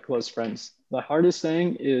my close friends. The hardest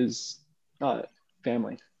thing is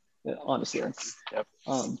family, honestly. Yep.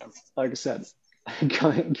 Like I said,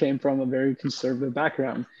 came from a very conservative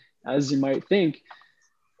background. As you might think,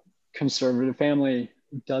 conservative family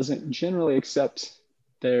doesn't generally accept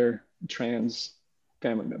their trans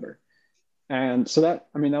family member. And so that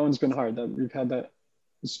one's been hard. That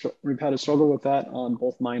we've had a struggle with that on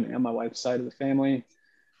both mine and my wife's side of the family.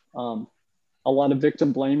 A lot of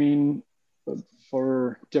victim blaming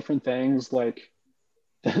for different things. Like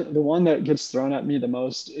the one that gets thrown at me the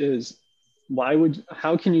most is,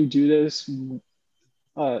 how can you do this?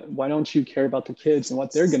 Why don't you care about the kids and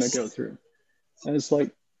what they're going to go through? And it's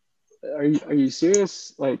like, are you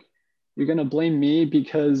serious? Like, you're going to blame me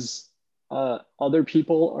because other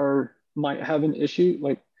people might have an issue?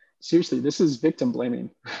 Like, seriously, this is victim blaming.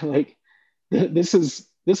 Like, this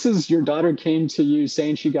is your daughter came to you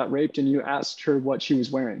saying she got raped and you asked her what she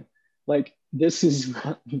was wearing. Like, this is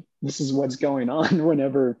what's going on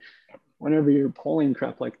whenever you're pulling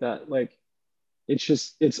crap like that. Like,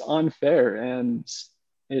 it's unfair, and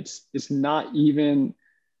it's not even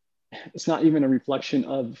a reflection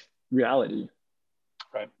of reality.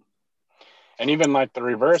 Right. And even like the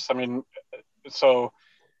reverse, I mean, so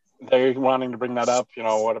they're wanting to bring that up,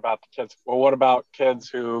 what about the kids? Well, what about kids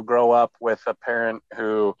who grow up with a parent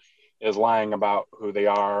who is lying about who they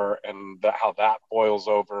are, and how that boils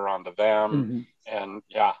over onto them? Mm-hmm. And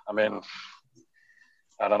yeah, I mean,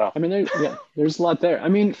 I don't know. I mean, there's a lot there. I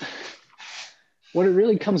mean, what it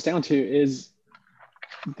really comes down to is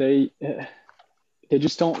they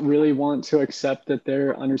just don't really want to accept that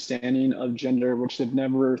their understanding of gender, which they've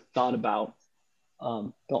never thought about,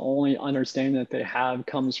 the only understanding that they have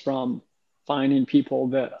comes from finding people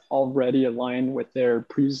that already align with their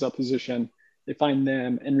presupposition. They find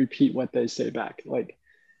them and repeat what they say back. Like,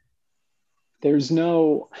 there's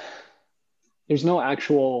no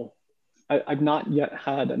actual, I've not yet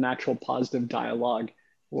had an actual positive dialogue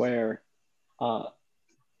where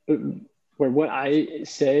what I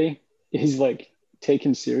say is like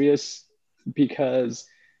taken serious because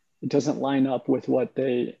it doesn't line up with what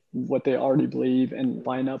they already believe and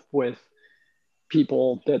line up with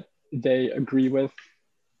people that they agree with.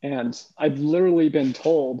 And I've literally been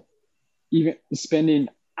told, even spending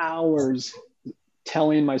hours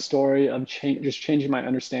telling my story of just changing my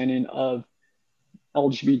understanding of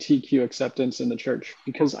LGBTQ acceptance in the church,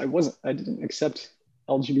 because I didn't accept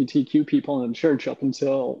LGBTQ people in the church up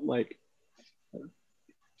until like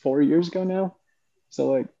 4 years ago now.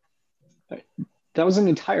 So like that was an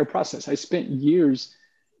entire process. I spent years,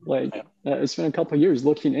 I spent a couple of years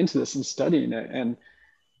looking into this and studying it, and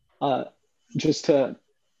just to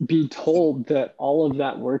be told that all of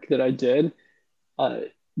that work that I did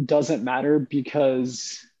doesn't matter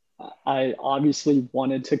because I obviously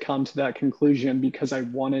wanted to come to that conclusion because I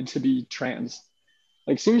wanted to be trans.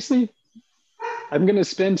 Like, seriously, I'm going to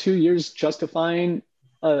spend 2 years justifying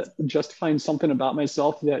something about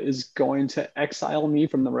myself that is going to exile me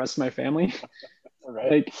from the rest of my family.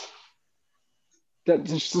 Right. Like, that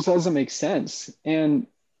just doesn't make sense. And,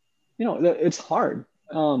 it's hard.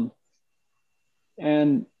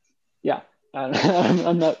 And yeah,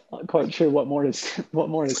 I'm not quite sure what more to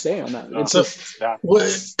say on that.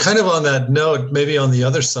 It's kind of on that note, maybe on the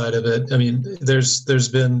other side of it, I mean, there's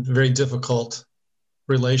been very difficult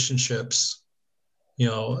relationships,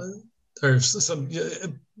 there's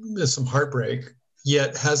some heartbreak,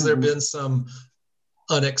 yet has there been some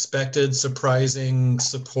unexpected, surprising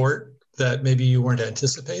support that maybe you weren't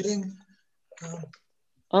anticipating?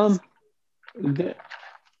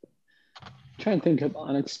 Trying to think of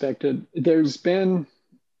unexpected. There's been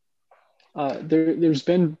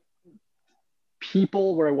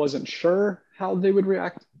people where I wasn't sure how they would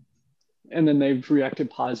react, and then they've reacted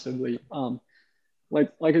positively.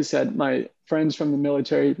 Like I said, my friends from the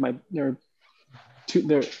military, they're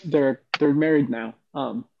married now,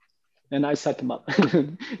 and I set them up.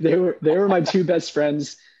 they were my two best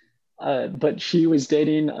friends, but she was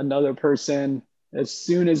dating another person. As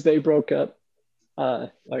soon as they broke up,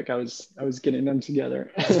 I was getting them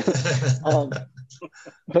together.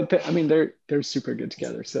 But they're super good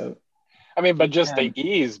together. So but just the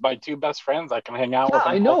ease, my two best friends, I can hang out with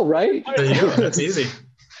them. I know, right? There you go. That's easy.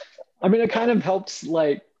 It kind of helps.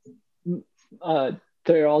 Like,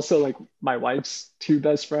 they're also like my wife's two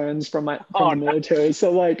best friends from the military.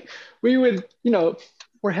 So like we would,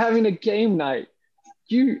 we're having a game night.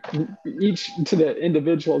 You each to the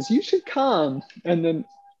individuals, you should come, and then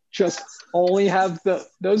just only have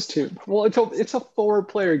those two. Well, it's a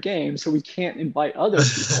 4-player game, so we can't invite other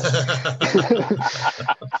people.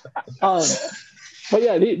 But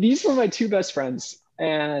yeah, these were my two best friends,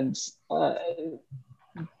 and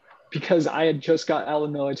because I had just got out of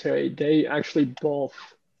the military, they actually both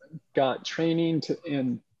got training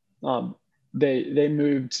in they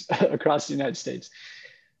moved across the United States.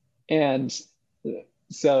 And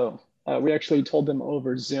so we actually told them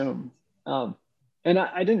over Zoom. And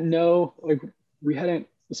I didn't know, like we hadn't,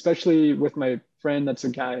 especially with my friend that's a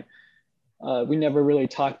guy, we never really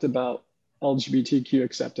talked about LGBTQ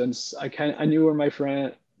acceptance. I knew where my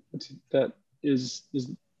friend that is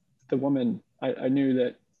the woman, I knew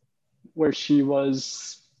that where she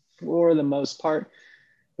was for the most part,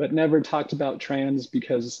 but never talked about trans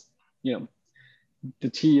because, you know, the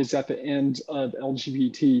T is at the end of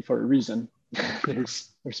LGBT for a reason.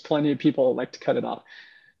 there's plenty of people that like to cut it off.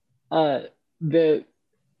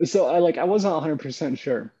 So I wasn't 100%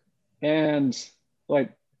 sure. And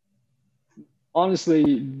like,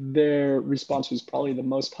 honestly, their response was probably the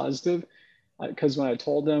most positive, because when I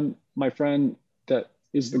told them, my friend that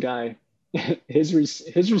is the guy, his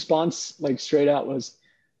response like straight out was,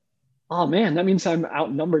 "Oh man, that means I'm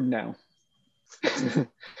outnumbered now."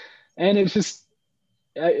 And it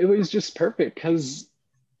was just perfect because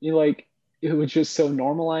like it was just so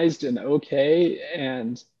normalized and okay,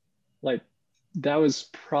 and like that's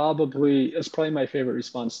probably my favorite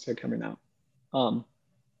response to coming out.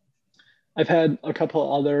 I've had a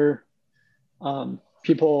couple other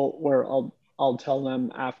people where I'll tell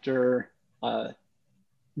them after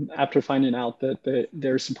finding out that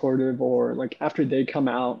they're supportive, or like after they come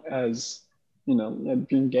out as, you know,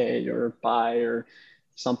 being gay or bi or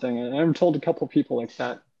something. And I've told a couple of people like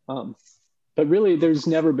that. But really, there's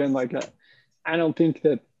never been like I don't think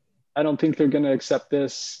they're going to accept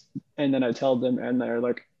this. And then I tell them and they're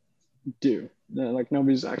like, like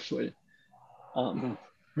nobody's actually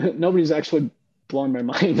blown my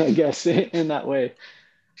mind, I guess, in that way.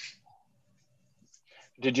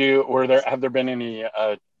 Have there been any,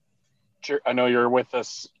 I know you're with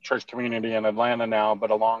this church community in Atlanta now,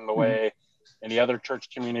 but along the way, any other church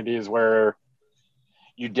communities where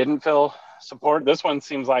you didn't feel support? This one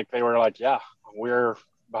seems like they were like, yeah, we're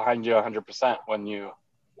behind you 100% when you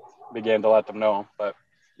began to let them know. But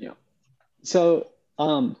yeah, so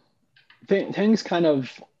things kind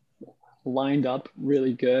of lined up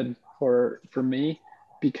really good for me,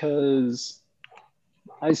 because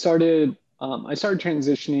I started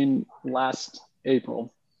transitioning last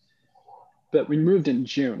April, but we moved in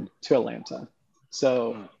June to Atlanta.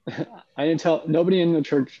 So I didn't tell nobody in the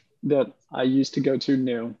church that I used to go to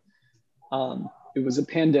knew. It was a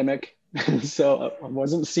pandemic, so I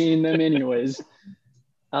wasn't seeing them anyways.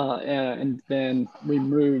 And then we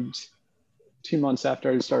moved 2 months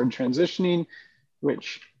after I started transitioning,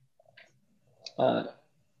 which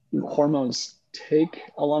hormones take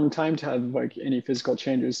a long time to have like any physical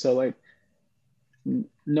changes. So like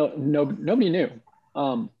nobody knew.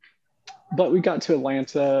 But we got to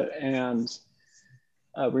Atlanta and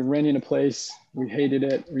we rented a place. We hated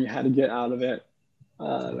it. We had to get out of it.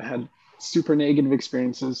 Had super negative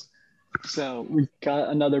experiences. So we got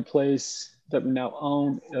another place that we now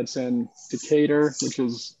own. That's in Decatur, which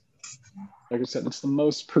is, like I said, it's the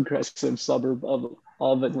most progressive suburb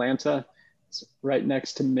of Atlanta. It's right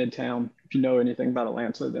next to Midtown. If you know anything about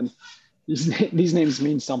Atlanta, then these names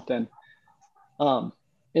mean something.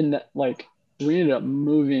 In that, like, we ended up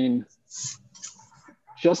moving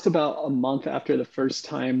just about a month after the first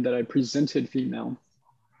time that I presented female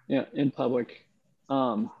in public.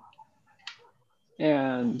 And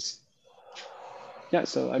yeah,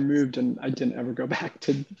 so I moved and I didn't ever go back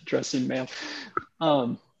to dressing male.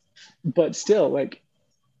 But still, like,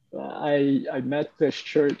 I met this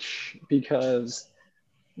church because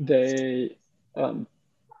they were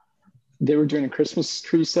doing a Christmas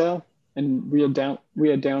tree sale, and we had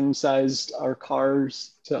downsized our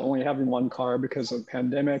cars to only having one car because of the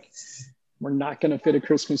pandemic. We're not going to fit a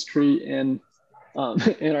Christmas tree in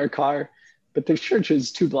our car, but the church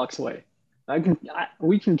is 2 blocks away.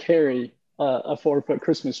 We can carry a 4-foot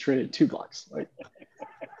Christmas tree 2 blocks. Like,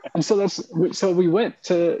 and so we went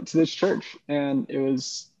to this church, and it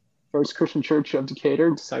was First Christian Church of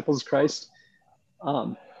Decatur, Disciples of Christ,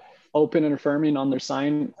 open and affirming on their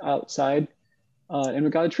sign outside, and we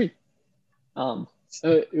got a tree.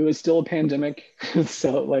 It was still a pandemic,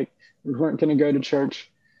 so like we weren't going to go to church.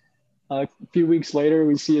 A few weeks later,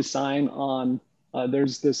 we see a sign on,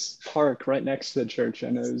 there's this park right next to the church,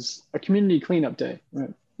 and it was a community cleanup day.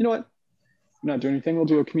 Right. You know what? We're not doing anything. We'll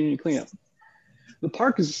do a community cleanup. The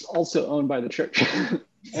park is also owned by the church. I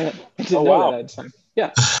didn't know that at the time.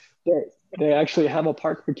 Yeah, they actually have a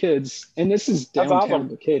park for kids, and this is downtown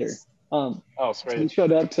Decatur. Sweet. So we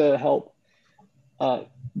showed up to help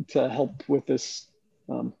with this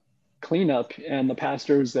cleanup, and the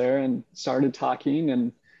pastor was there and started talking,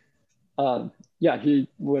 and yeah, he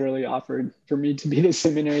literally offered for me to be the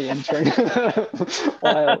seminary intern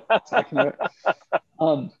while talking about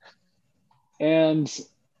it. And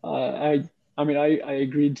I mean, I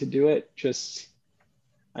agreed to do it. Just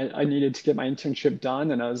I needed to get my internship done,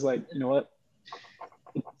 and I was like, you know what,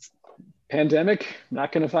 pandemic,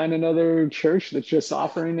 not going to find another church that's just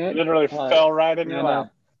offering it. Literally fell right in your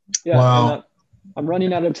lap. Yeah, wow. and I'm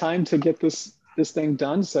running out of time to get this thing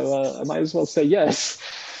done, so I might as well say yes.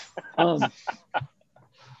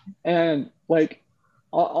 And like,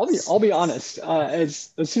 I'll be honest.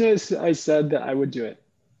 As soon as I said that I would do it,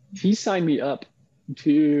 he signed me up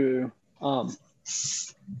to.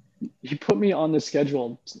 He put me on the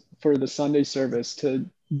schedule for the Sunday service to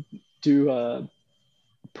do a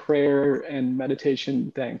prayer and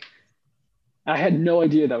meditation thing. I had no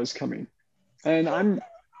idea that was coming, and I'm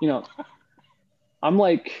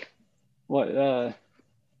like, what,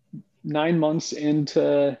 9 months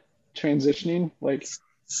into transitioning. Like,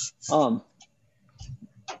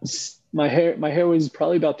 my hair was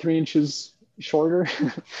probably about 3 inches shorter,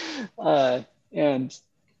 and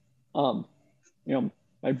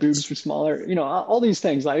my boobs were smaller. All these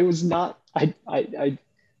things. I was not. I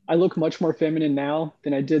look much more feminine now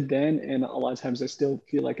than I did then, and a lot of times I still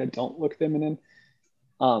feel like I don't look feminine.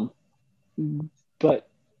 But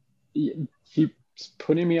he's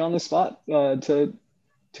putting me on the spot to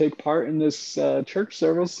take part in this church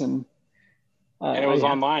service, and it was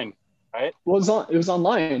online, right? Well, it was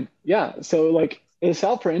online, yeah. So like, it's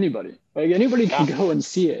out for anybody. Like, anybody can go and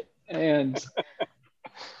see it. And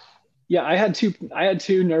yeah, I had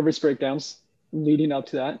two nervous breakdowns leading up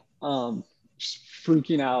to that. Just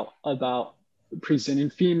freaking out about presenting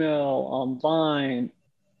female online,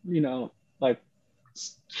 like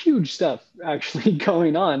huge stuff actually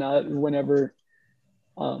going on whenever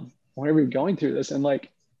you're going through this. And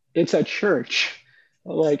like, it's a church.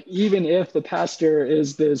 Like, even if the pastor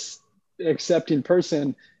is this accepting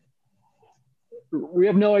person, we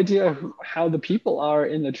have no idea how the people are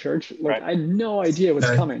in the church. Like, right. I had no idea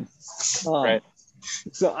what's coming. Right.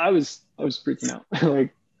 So I was freaking out,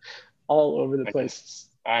 like, all over the place.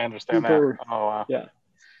 I understand that. Oh, wow. Yeah.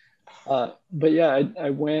 But yeah, I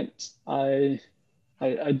went, I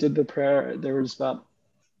did the prayer. There was about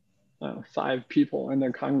 5 people in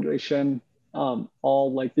their congregation,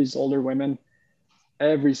 all like these older women.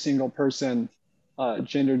 Every single person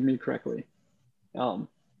gendered me correctly.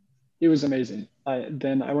 It was amazing.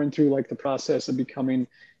 Then I went through like the process of becoming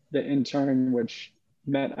the intern, which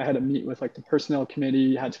meant I had to meet with like the personnel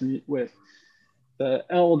committee, had to meet with the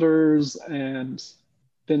elders, and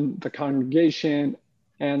then the congregation,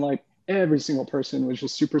 and like every single person was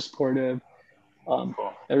just super supportive.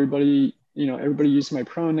 Cool. Everybody used my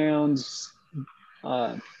pronouns.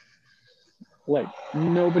 Like,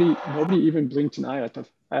 nobody even blinked an eye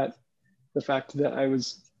at the fact that I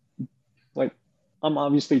was like, I'm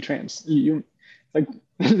obviously trans. You like,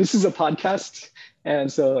 this is a podcast,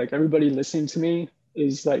 and so like, everybody listening to me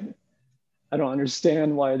is like, I don't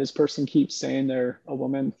understand why this person keeps saying they're a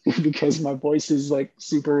woman because my voice is like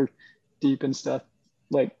super deep and stuff.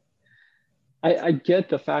 Like, I get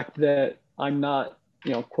the fact that I'm not,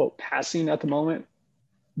 quote, passing at the moment,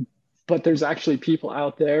 but there's actually people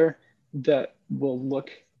out there that will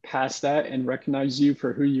look past that and recognize you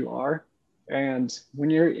for who you are. And when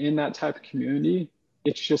you're in that type of community,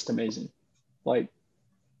 it's just amazing. Like,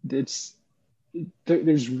 there's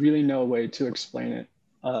really no way to explain it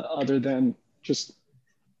other than just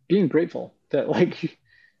being grateful that like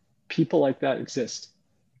people like that exist.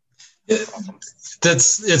 It's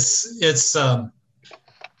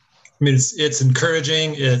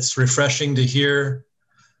encouraging. It's refreshing to hear.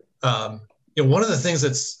 One of the things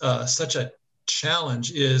that's such a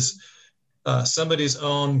challenge is somebody's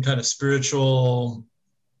own kind of spiritual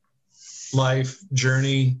life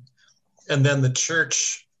journey, and then the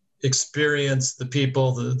church experience, the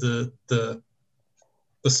people, the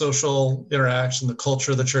social interaction, the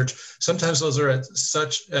culture of the church. Sometimes those are at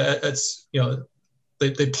such they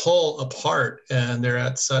pull apart, and they're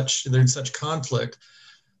in such conflict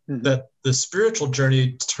that the spiritual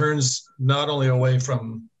journey turns not only away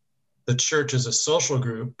from the church as a social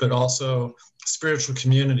group, but also spiritual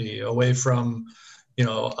community, away from, I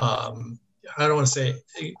don't want to say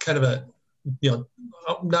kind of a,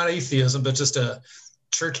 not atheism, but just a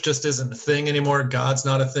church just isn't a thing anymore. God's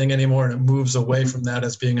not a thing anymore. And it moves away from that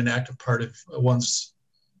as being an active part of one's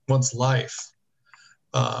life.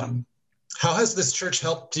 How has this church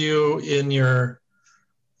helped you in your,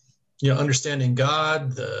 understanding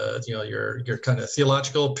God, your kind of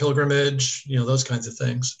theological pilgrimage, those kinds of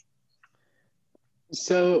things?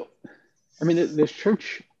 So, I mean, this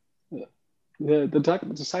church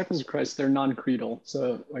the disciples of Christ, they're non-creedal.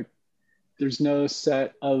 So like there's no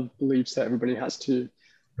set of beliefs that everybody has to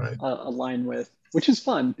align with, which is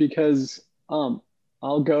fun because I'll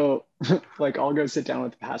go I'll go sit down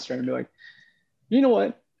with the pastor and be like, you know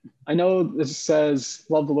what? I know this says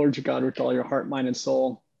love the Lord your God with all your heart, mind, and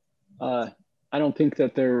soul. I don't think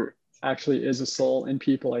that there actually is a soul in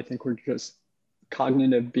people. I think we're just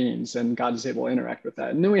cognitive beings, and God is able to interact with that.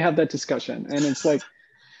 And then we have that discussion, and it's like,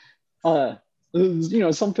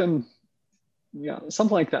 something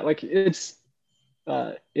like that. Like it's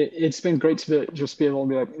been great to just be able to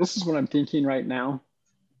be like, this is what I'm thinking right now,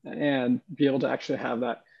 and be able to actually have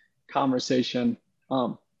that conversation.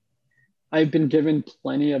 I've been given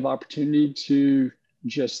plenty of opportunity to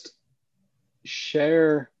just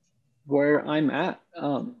share where I'm at,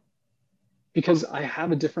 because I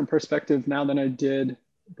have a different perspective now than I did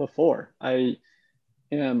before.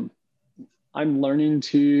 I'm learning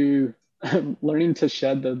to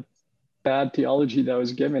shed the bad theology that I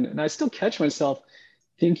was given, and I still catch myself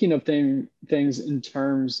thinking of things in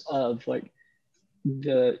terms of like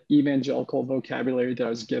the evangelical vocabulary that I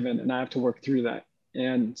was given, and I have to work through that.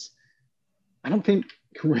 And I don't think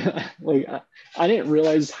I didn't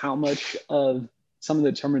realize how much of some of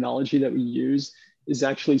the terminology that we use is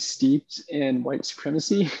actually steeped in white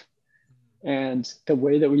supremacy. And the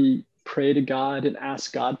way that we pray to God and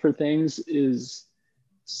ask God for things is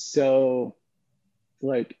so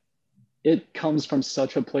like, it comes from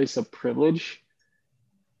such a place of privilege.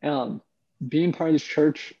 Being part of this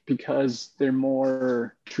church, because they're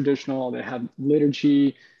more traditional, they have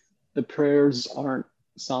liturgy, the prayers aren't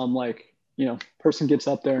some person gets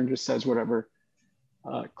up there and just says whatever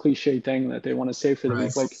cliche thing that they want to say for the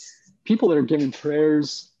week. Like people that are giving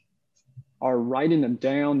prayers are writing them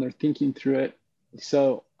down, they're thinking through it.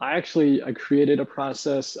 So I created a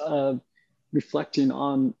process of reflecting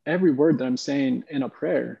on every word that I'm saying in a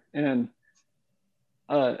prayer, and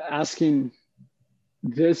asking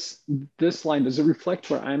this line, does it reflect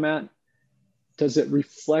where I'm at? Does it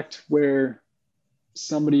reflect where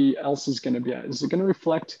somebody else is going to be at? Is it going to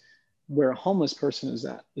reflect where a homeless person is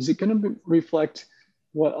at? Is it going to reflect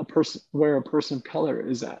where a person of color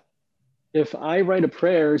is at? If I write a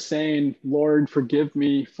prayer saying, Lord, forgive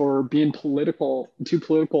me for being too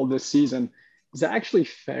political this season, is that actually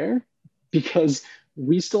fair? Because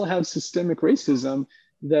we still have systemic racism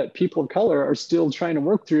that people of color are still trying to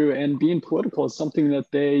work through, and being political is something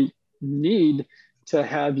that they need to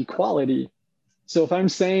have equality. So if I'm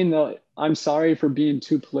saying that I'm sorry for being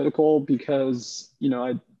too political because,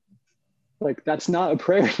 that's not a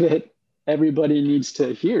prayer that everybody needs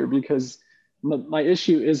to hear, because my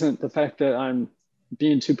issue isn't the fact that I'm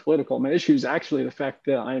being too political. My issue is actually the fact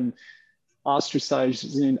that I'm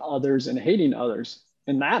ostracizing others and hating others.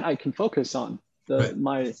 And that I can focus on,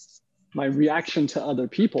 my reaction to other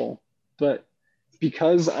people. But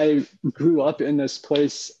because I grew up in this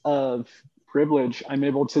place of privilege, I'm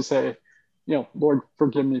able to say, Lord,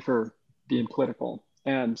 forgive me for being political.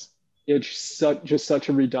 And it's just such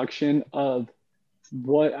a reduction of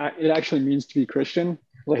what it actually means to be Christian.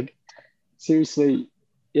 Like, seriously,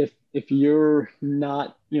 if you're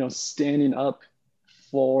not, standing up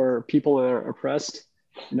for people that are oppressed,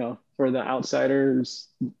 for the outsiders,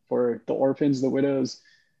 for the orphans, the widows,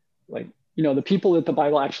 the people that the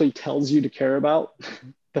Bible actually tells you to care about,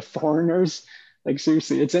 the foreigners,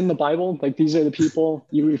 seriously, it's in the Bible. These are the people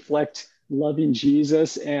you reflect loving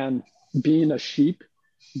Jesus and being a sheep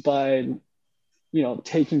by,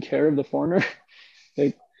 taking care of the foreigner.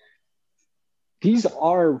 These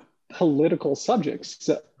are political subjects.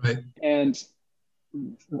 And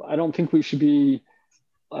I don't think we should be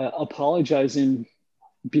apologizing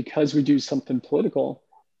because we do something political.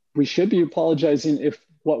 We should be apologizing if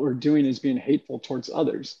what we're doing is being hateful towards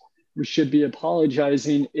others. We should be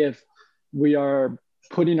apologizing if we are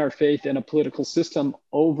putting our faith in a political system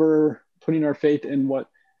over putting our faith in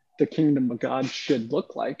what the kingdom of God should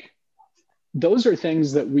look like. Those are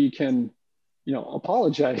things that we can,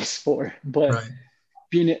 apologize for, but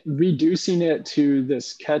reducing it to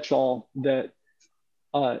this catch-all that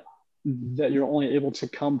you're only able to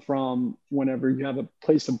come from whenever you have a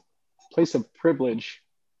place of privilege.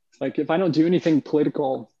 If I don't do anything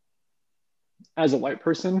political as a white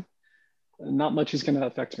person, not much is going to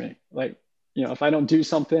affect me. If I don't do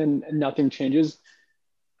something and nothing changes,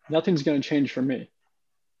 nothing's going to change for me.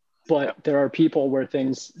 But there are people where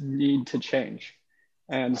things need to change.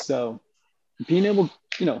 And so being able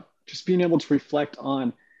to reflect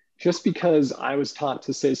on, just because I was taught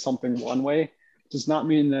to say something one way does not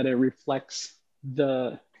mean that it reflects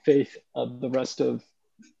the faith of the rest of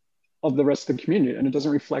the community, and it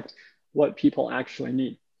doesn't reflect what people actually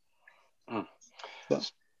need.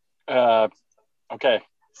 Okay.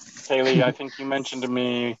 Kalie, I think you mentioned to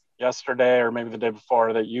me yesterday or maybe the day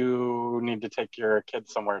before that you need to take your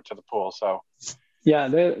kids somewhere to the pool. So Yeah,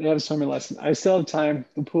 they have a swimming lesson. I still have time.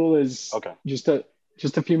 The pool is okay. just a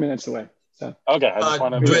few minutes away. So okay, I just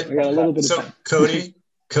wanted we got a little bit of time.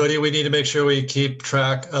 Cody, we need to make sure we keep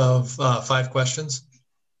track of 5 questions.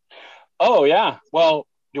 Oh yeah. Well,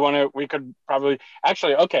 we could probably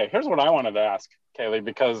actually, okay, here's what I wanted to ask, Kalie,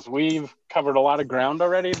 because we've covered a lot of ground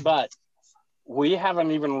already, but we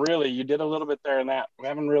haven't even really, you did a little bit there in that. We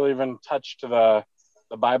haven't really even touched the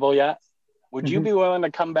Bible yet. Would you be willing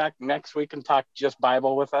to come back next week and talk just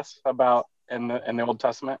Bible with us about in the Old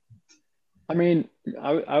Testament? I mean,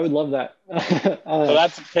 I would love that. So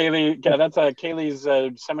that's Kalie. Yeah, that's Kalie's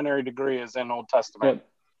seminary degree is in Old Testament.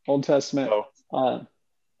 Old Testament. So,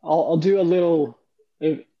 I'll do a little.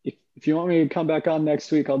 If you want me to come back on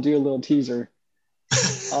next week, I'll do a little teaser.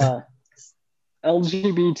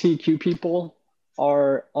 LGBTQ people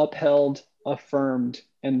are upheld, affirmed,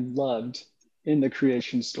 and loved in the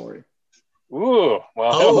creation story. Ooh,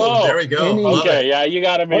 well, there we go. Okay, yeah, you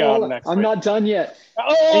got to be on next week. I'm not done yet.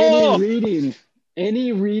 Oh!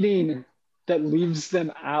 Any reading that leaves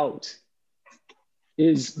them out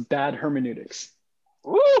is bad hermeneutics.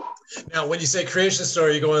 Woo! Now, when you say creation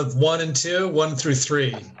story, you're going with 1 and 2, 1 through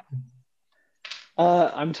 3.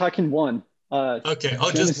 I'm talking 1. Okay.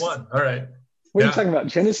 Just 1. All right. What are you talking about?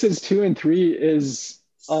 Genesis 2 and 3 is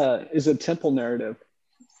a temple narrative.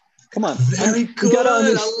 Come on. Very good. I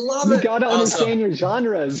love it. You got to understand your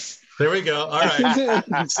genres. There we go. All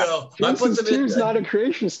right. So Genesis 2 is not a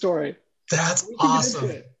creation story. That's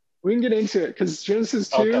awesome. We can get into it because Genesis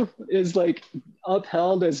 2 is like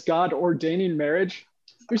upheld as God ordaining marriage.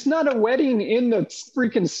 There's not a wedding in the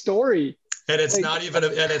freaking story. And it's not even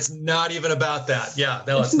about that. Yeah.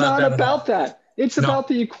 No, it's not about that. It's about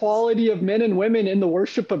the equality of men and women in the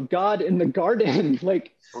worship of God in the garden.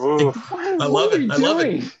 Like, I love it. I love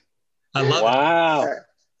it. Wow.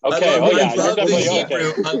 Okay. I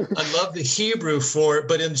love the Hebrew for,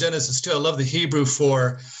 but in Genesis 2, I love the Hebrew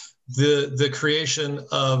for the creation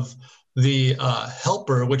of the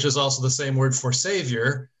helper, which is also the same word for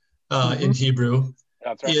savior in Hebrew.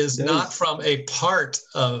 That's right. Is not from a part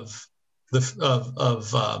of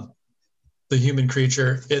the human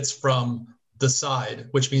creature. It's from the side,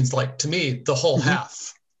 which means, like, to me, the whole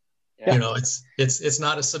half. Yeah. You know, it's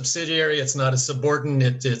not a subsidiary, it's not a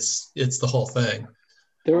subordinate, it's the whole thing.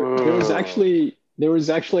 There was actually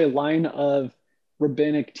a line of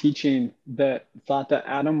rabbinic teaching that thought that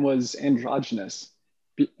Adam was androgynous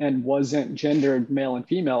and wasn't gendered male and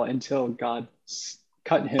female until God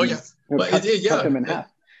cut him. Cut him in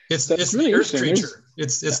half. It's really the earth creature.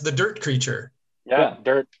 It's the dirt creature. Yeah.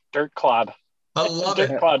 Dirt clod. I love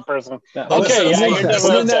it. Cloud person. Yeah. Okay, you're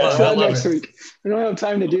definitely that next week. We don't have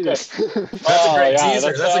time to do this. That's a great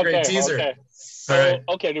teaser. That's a great teaser. Okay. So, all right.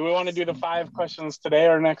 Okay, do we want to do the 5 questions today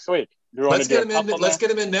or next week? Let's get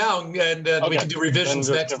them in now, and we can do revisions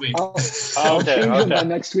next week. I'll change them by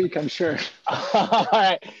next week, I'm sure. All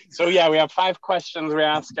right. So we have 5 questions we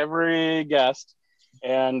ask every guest,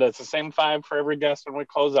 and it's the same 5 for every guest when we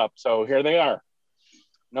close up. So here they are.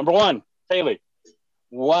 Number 1, Kalie,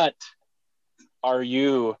 what are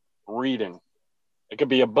you reading? It could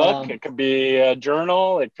be a book, it could be a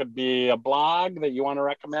journal, it could be a blog that you want to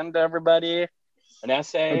recommend to everybody, an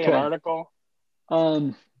essay, an article.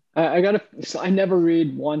 I never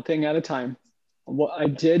read one thing at a time. Well, I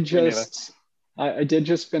did just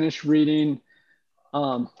finish reading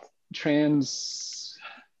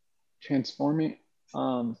Transforming.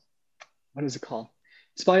 What is it called?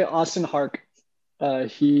 It's by Austin Hark.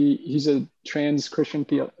 He's a trans Christian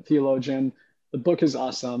theologian. The book is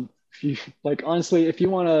awesome. Honestly, if you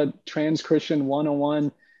want a trans Christian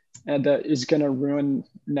 101 and that is going to ruin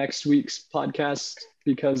next week's podcast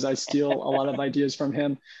because I steal a lot of ideas from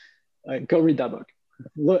him, go read that book.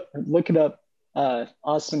 Look it up.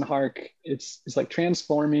 Austin Hark. It's like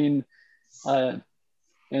transforming and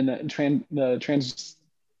the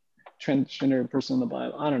transgender person in the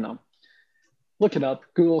Bible. I don't know. Look it up.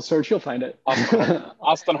 Google search. You'll find it.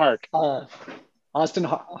 Austin Hark. Austin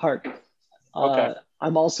Hark. Okay.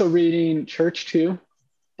 I'm also reading Church 2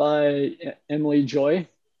 by Emily Joy.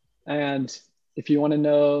 And if you want to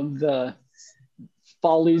know the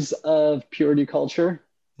follies of purity culture,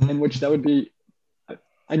 in which that would be,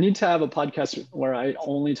 I need to have a podcast where I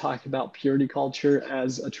only talk about purity culture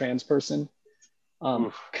as a trans person,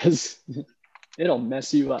 because it'll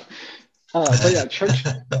mess you up. But yeah, Church,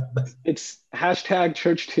 it's hashtag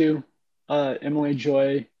Church 2, Emily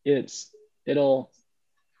Joy. It'll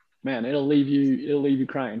leave you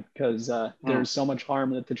crying because there's so much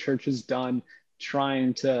harm that the church has done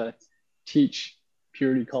trying to teach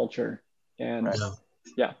purity culture. And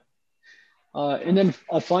yeah. And then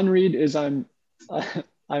a fun read is I'm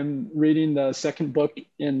reading the second book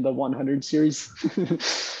in the 100 series.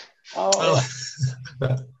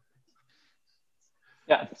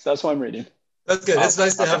 Yeah, so that's what I'm reading. That's good. It's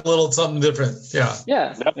nice to have a little something different. Yeah.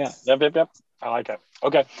 Yep. I like it.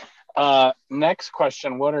 Okay. Next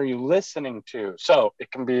question. What are you listening to? So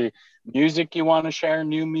it can be music you want to share,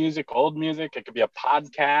 new music, old music. It could be a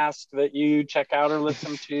podcast that you check out or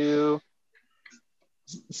listen to.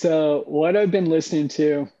 So what I've been listening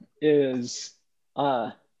to is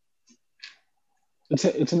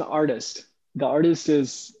it's an artist. The artist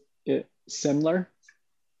is similar,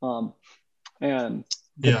 and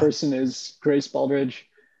the person is Grace Baldridge.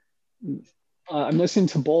 I'm listening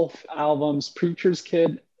to both albums, Preacher's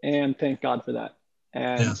Kid and Thank God for That,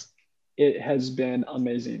 and it has been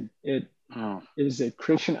amazing. It is a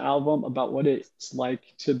Christian album about what it's like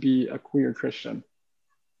to be a queer Christian,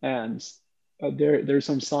 and there's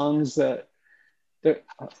some songs that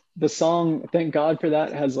the song Thank God for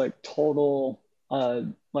That has like total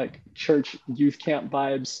like church youth camp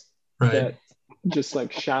vibes, that just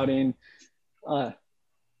like shouting.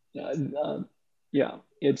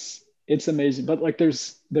 It's amazing. But like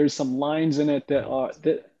there's some lines in it that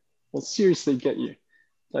will seriously get you.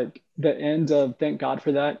 Like the end of Thank God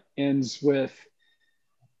for That ends with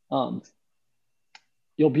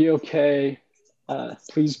you'll be okay.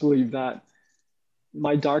 Please believe that.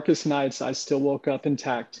 My darkest nights, I still woke up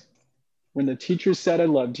intact. When the teacher said I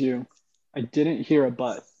loved you, I didn't hear a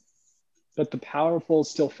but the powerful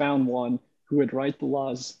still found one who would write the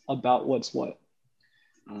laws about what's what.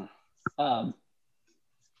 But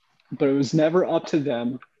it was never up to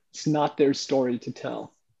them. It's not their story to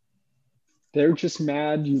tell. They're just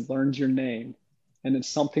mad you learned your name, and it's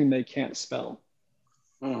something they can't spell.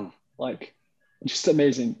 Like, just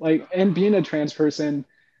amazing. Like, and being a trans person,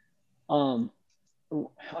 I'm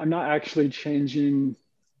not actually changing.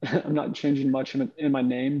 I'm not changing much in my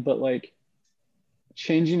name, but like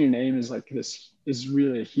changing your name is like is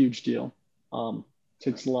really a huge deal.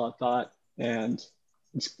 Takes a lot of thought, and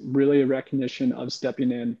it's really a recognition of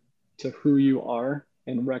stepping in to who you are,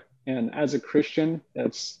 and as a Christian,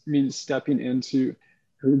 that means stepping into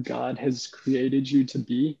who God has created you to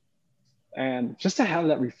be, and just to have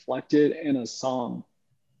that reflected in a song,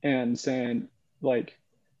 and saying like,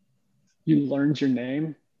 you learned your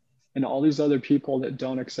name, and all these other people that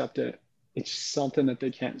don't accept it, it's something that they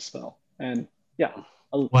can't spell. And I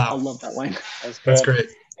love that line. That's great.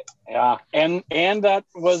 Yeah, and that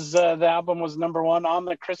was the album was number one on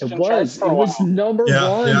the Christian charts for a while. It was number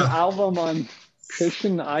one album on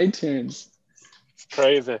Christian iTunes.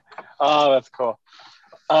 Crazy. Oh, that's cool.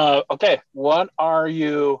 Okay, what are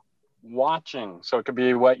you watching? So it could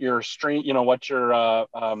be what your stream, what your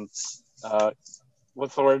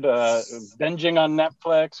what's the word? Binging on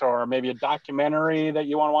Netflix, or maybe a documentary that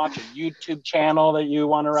you want to watch, a YouTube channel that you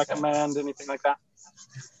want to recommend, anything like that?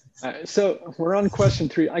 So we're on question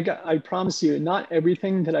 3. I promise you, not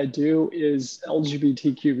everything that I do is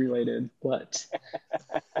LGBTQ related, but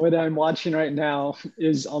what I'm watching right now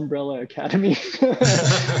is Umbrella Academy.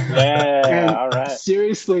 All right.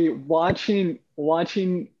 Seriously, watching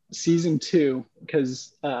season 2,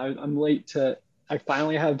 because I'm late to. I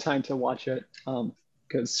finally have time to watch it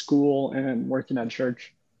because school and working at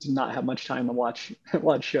church did not have much time to watch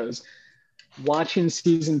shows. Watching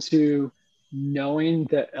season 2. Knowing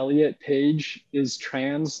that Elliot Page is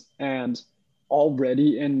trans and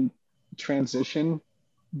already in transition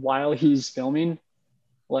while he's filming,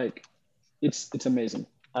 like it's amazing.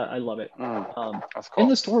 I love it. That's cool.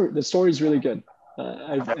 And the story is really good.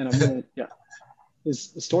 The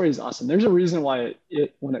story is awesome. There's a reason why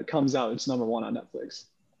when it comes out, it's number 1 on Netflix.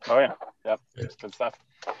 Oh yeah, yep, it's good stuff.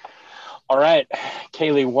 All right,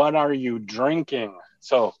 Kalie, what are you drinking?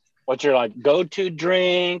 So, what's your go-to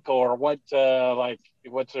drink, or what's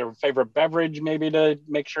your favorite beverage maybe to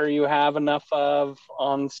make sure you have enough of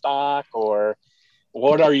on stock, or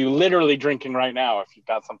what are you literally drinking right now if you've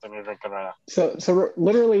got something you're drinking right now? So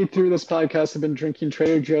literally through this podcast, I've been drinking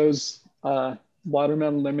Trader Joe's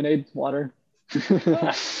watermelon lemonade water.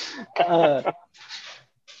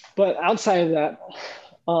 But outside of that,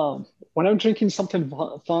 when I'm drinking something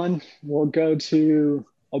fun, we'll go to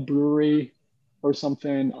a brewery or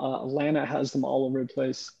something. Atlanta has them all over the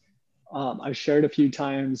place. I've shared a few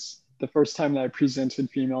times. The first time that I presented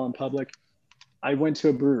female in public, I went to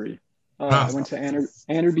a brewery. I went to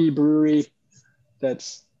Annerby Brewery.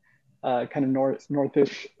 That's kind of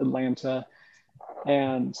northish Atlanta.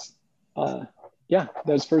 And that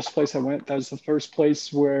was the first place I went. That was the first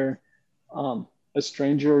place where a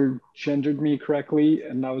stranger gendered me correctly,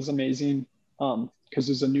 and that was amazing. Because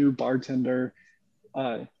there's a new bartender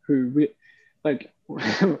who we like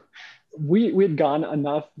we'd gone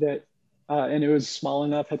enough that and it was small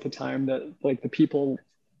enough at the time that like the people,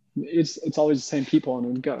 it's always the same people,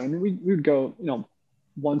 and we'd go, you know,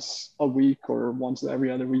 once a week or once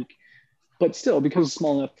every other week. But still, because it's a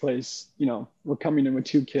small enough place, you know, we're coming in with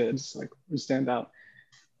 2 kids, like we stand out.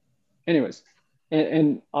 Anyways,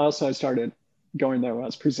 and also I started going there when I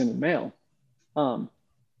was presented male. And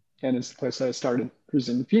it's the place that I started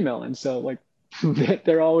presenting female. And so like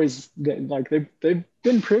they're always like they've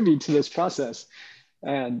been privy to this process.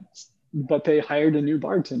 But they hired a new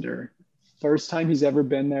bartender. First time he's ever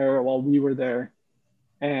been there while we were there.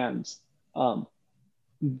 And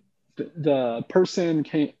the person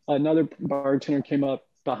another bartender came up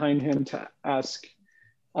behind him to ask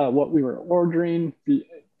what we were ordering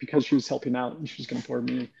because she was helping out and she was going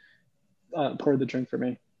to pour the drink for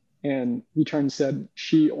me. And he turned and said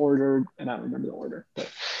she ordered, and I don't remember the order, but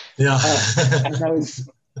yeah. And that was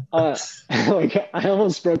like I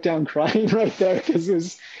almost broke down crying right there, because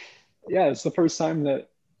it's the first time that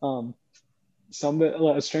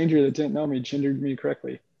a stranger that didn't know me gendered me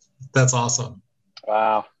correctly. That's awesome.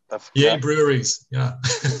 Wow. That's yay, breweries. Yeah.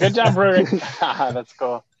 Good job, brewery. That's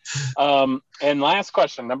cool. And last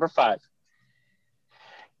question, number 5.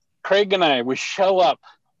 Craig and I, we show up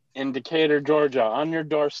in Decatur, Georgia, on your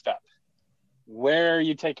doorstep. Where are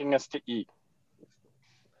you taking us to eat?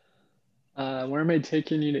 Where am I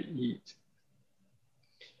taking you to eat?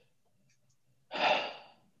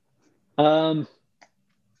 Do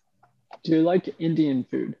you like Indian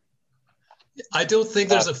food? I don't think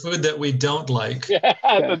there's a food that we don't like. Yeah,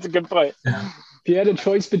 that's a good point. Yeah. If you had a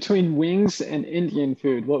choice between wings and Indian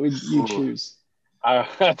food, what would you choose?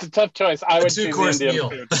 That's a tough choice. I would choose 2-course Indian meal.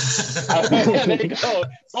 food. There you go.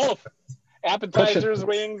 Both. Appetizers,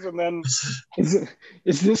 wings, and then...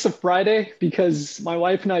 Is this a Friday? Because my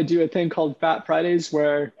wife and I do a thing called Fat Fridays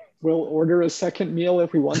where we'll order a second meal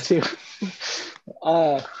if we want to.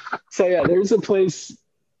 So yeah, there's a place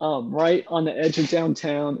right on the edge of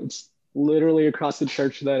downtown. It's literally across the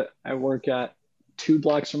church that I work at, 2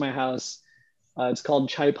 blocks from my house. It's called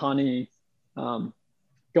Chai Pani.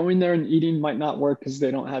 Going there and eating might not work because they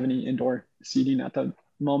don't have any indoor seating at the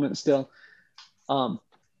moment still.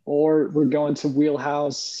 Or we're going to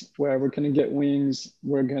Wheelhouse where we're going to get wings.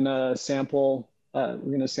 We're going to sample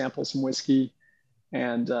some whiskey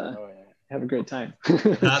and have a great time.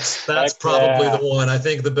 That's probably the one. I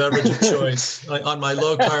think the beverage of choice on my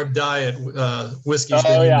low carb diet, whiskey's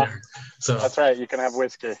been in there. So that's right. You can have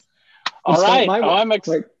whiskey. All right.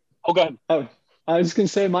 Go ahead. Oh, I was going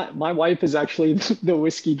to say my wife is actually the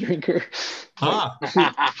whiskey drinker.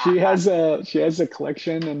 She has a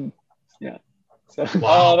collection, and yeah. So.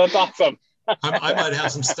 Wow. Oh, that's awesome. I might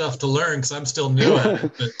have some stuff to learn because I'm still new at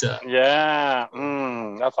it. But, yeah,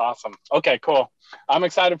 that's awesome. Okay, cool. I'm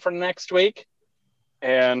excited for next week,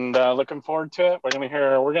 and looking forward to it. We're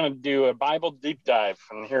gonna do a Bible deep dive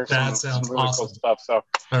and hear some really awesome. Cool stuff. So,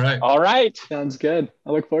 all right, sounds good.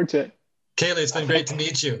 I look forward to it. Kalie, it's been great to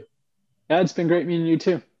meet you. Yeah, it's been great meeting you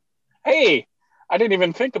too. Hey, I didn't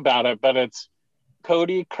even think about it, but it's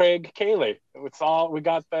Cody, Craig, Kalie. It's all we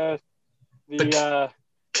got the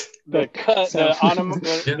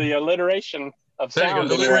alliteration of sound.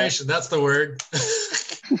 Alliteration, that's the word.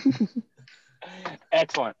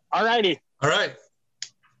 Excellent. All righty. All right.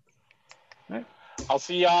 I'll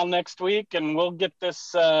see y'all next week, and we'll get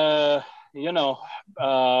this, out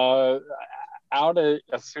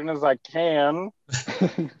as soon as I can.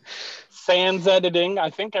 Sans editing.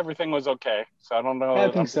 I think everything was okay. So I don't know.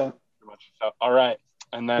 I think so. So, all right.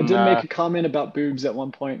 And then I did make a comment about boobs at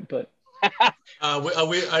one point, but I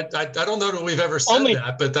don't know that we've ever said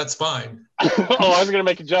that, but that's fine. I was going to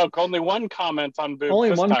make a joke. Only one comment on boobs.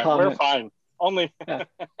 Only one comment. We're fine. Only.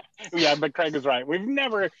 Yeah, but Craig is right. We've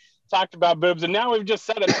never talked about boobs, and now we've just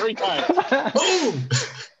said it 3 times. Boom!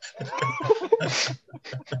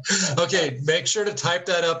 Okay, make sure to type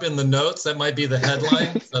that up in the notes. That might be the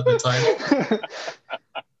headline of the title.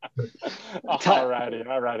 All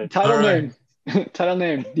righty. Title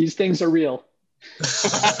name. These things are real.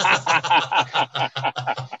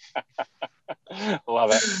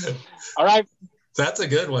 Love it. All right. That's a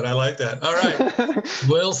good one. I like that. All right.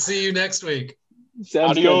 We'll see you next week.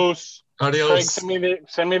 Sounds Adios. Good. Adios. Craig,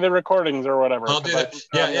 send me the recordings or whatever. I'll do that.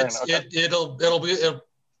 Yeah,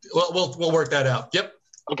 we'll work that out. Yep.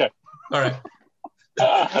 Okay. All right.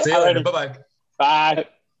 See you later. Bye-bye. Bye.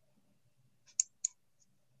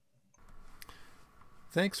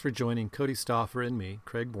 Thanks for joining Cody Stauffer and me,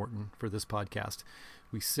 Craig Morton, for this podcast.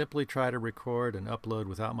 We simply try to record and upload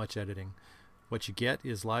without much editing. What you get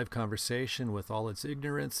is live conversation with all its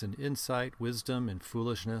ignorance and insight, wisdom and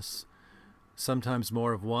foolishness, sometimes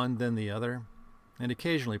more of one than the other, and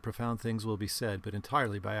occasionally profound things will be said, but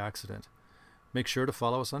entirely by accident. Make sure to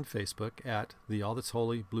follow us on Facebook at the All That's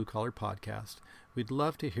Holy Blue Collar Podcast. We'd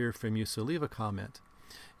love to hear from you, so leave a comment.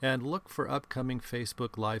 And look for upcoming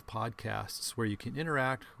Facebook Live podcasts where you can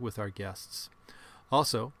interact with our guests.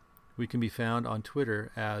 Also, we can be found on Twitter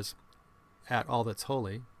as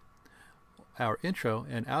 @AllThat'sHoly. Our intro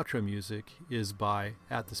and outro music is by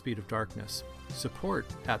At the Speed of Darkness. Support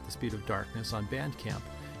At the Speed of Darkness on Bandcamp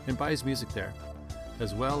and buy his music there,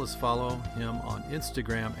 as well as follow him on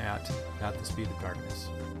Instagram at the Speed of Darkness.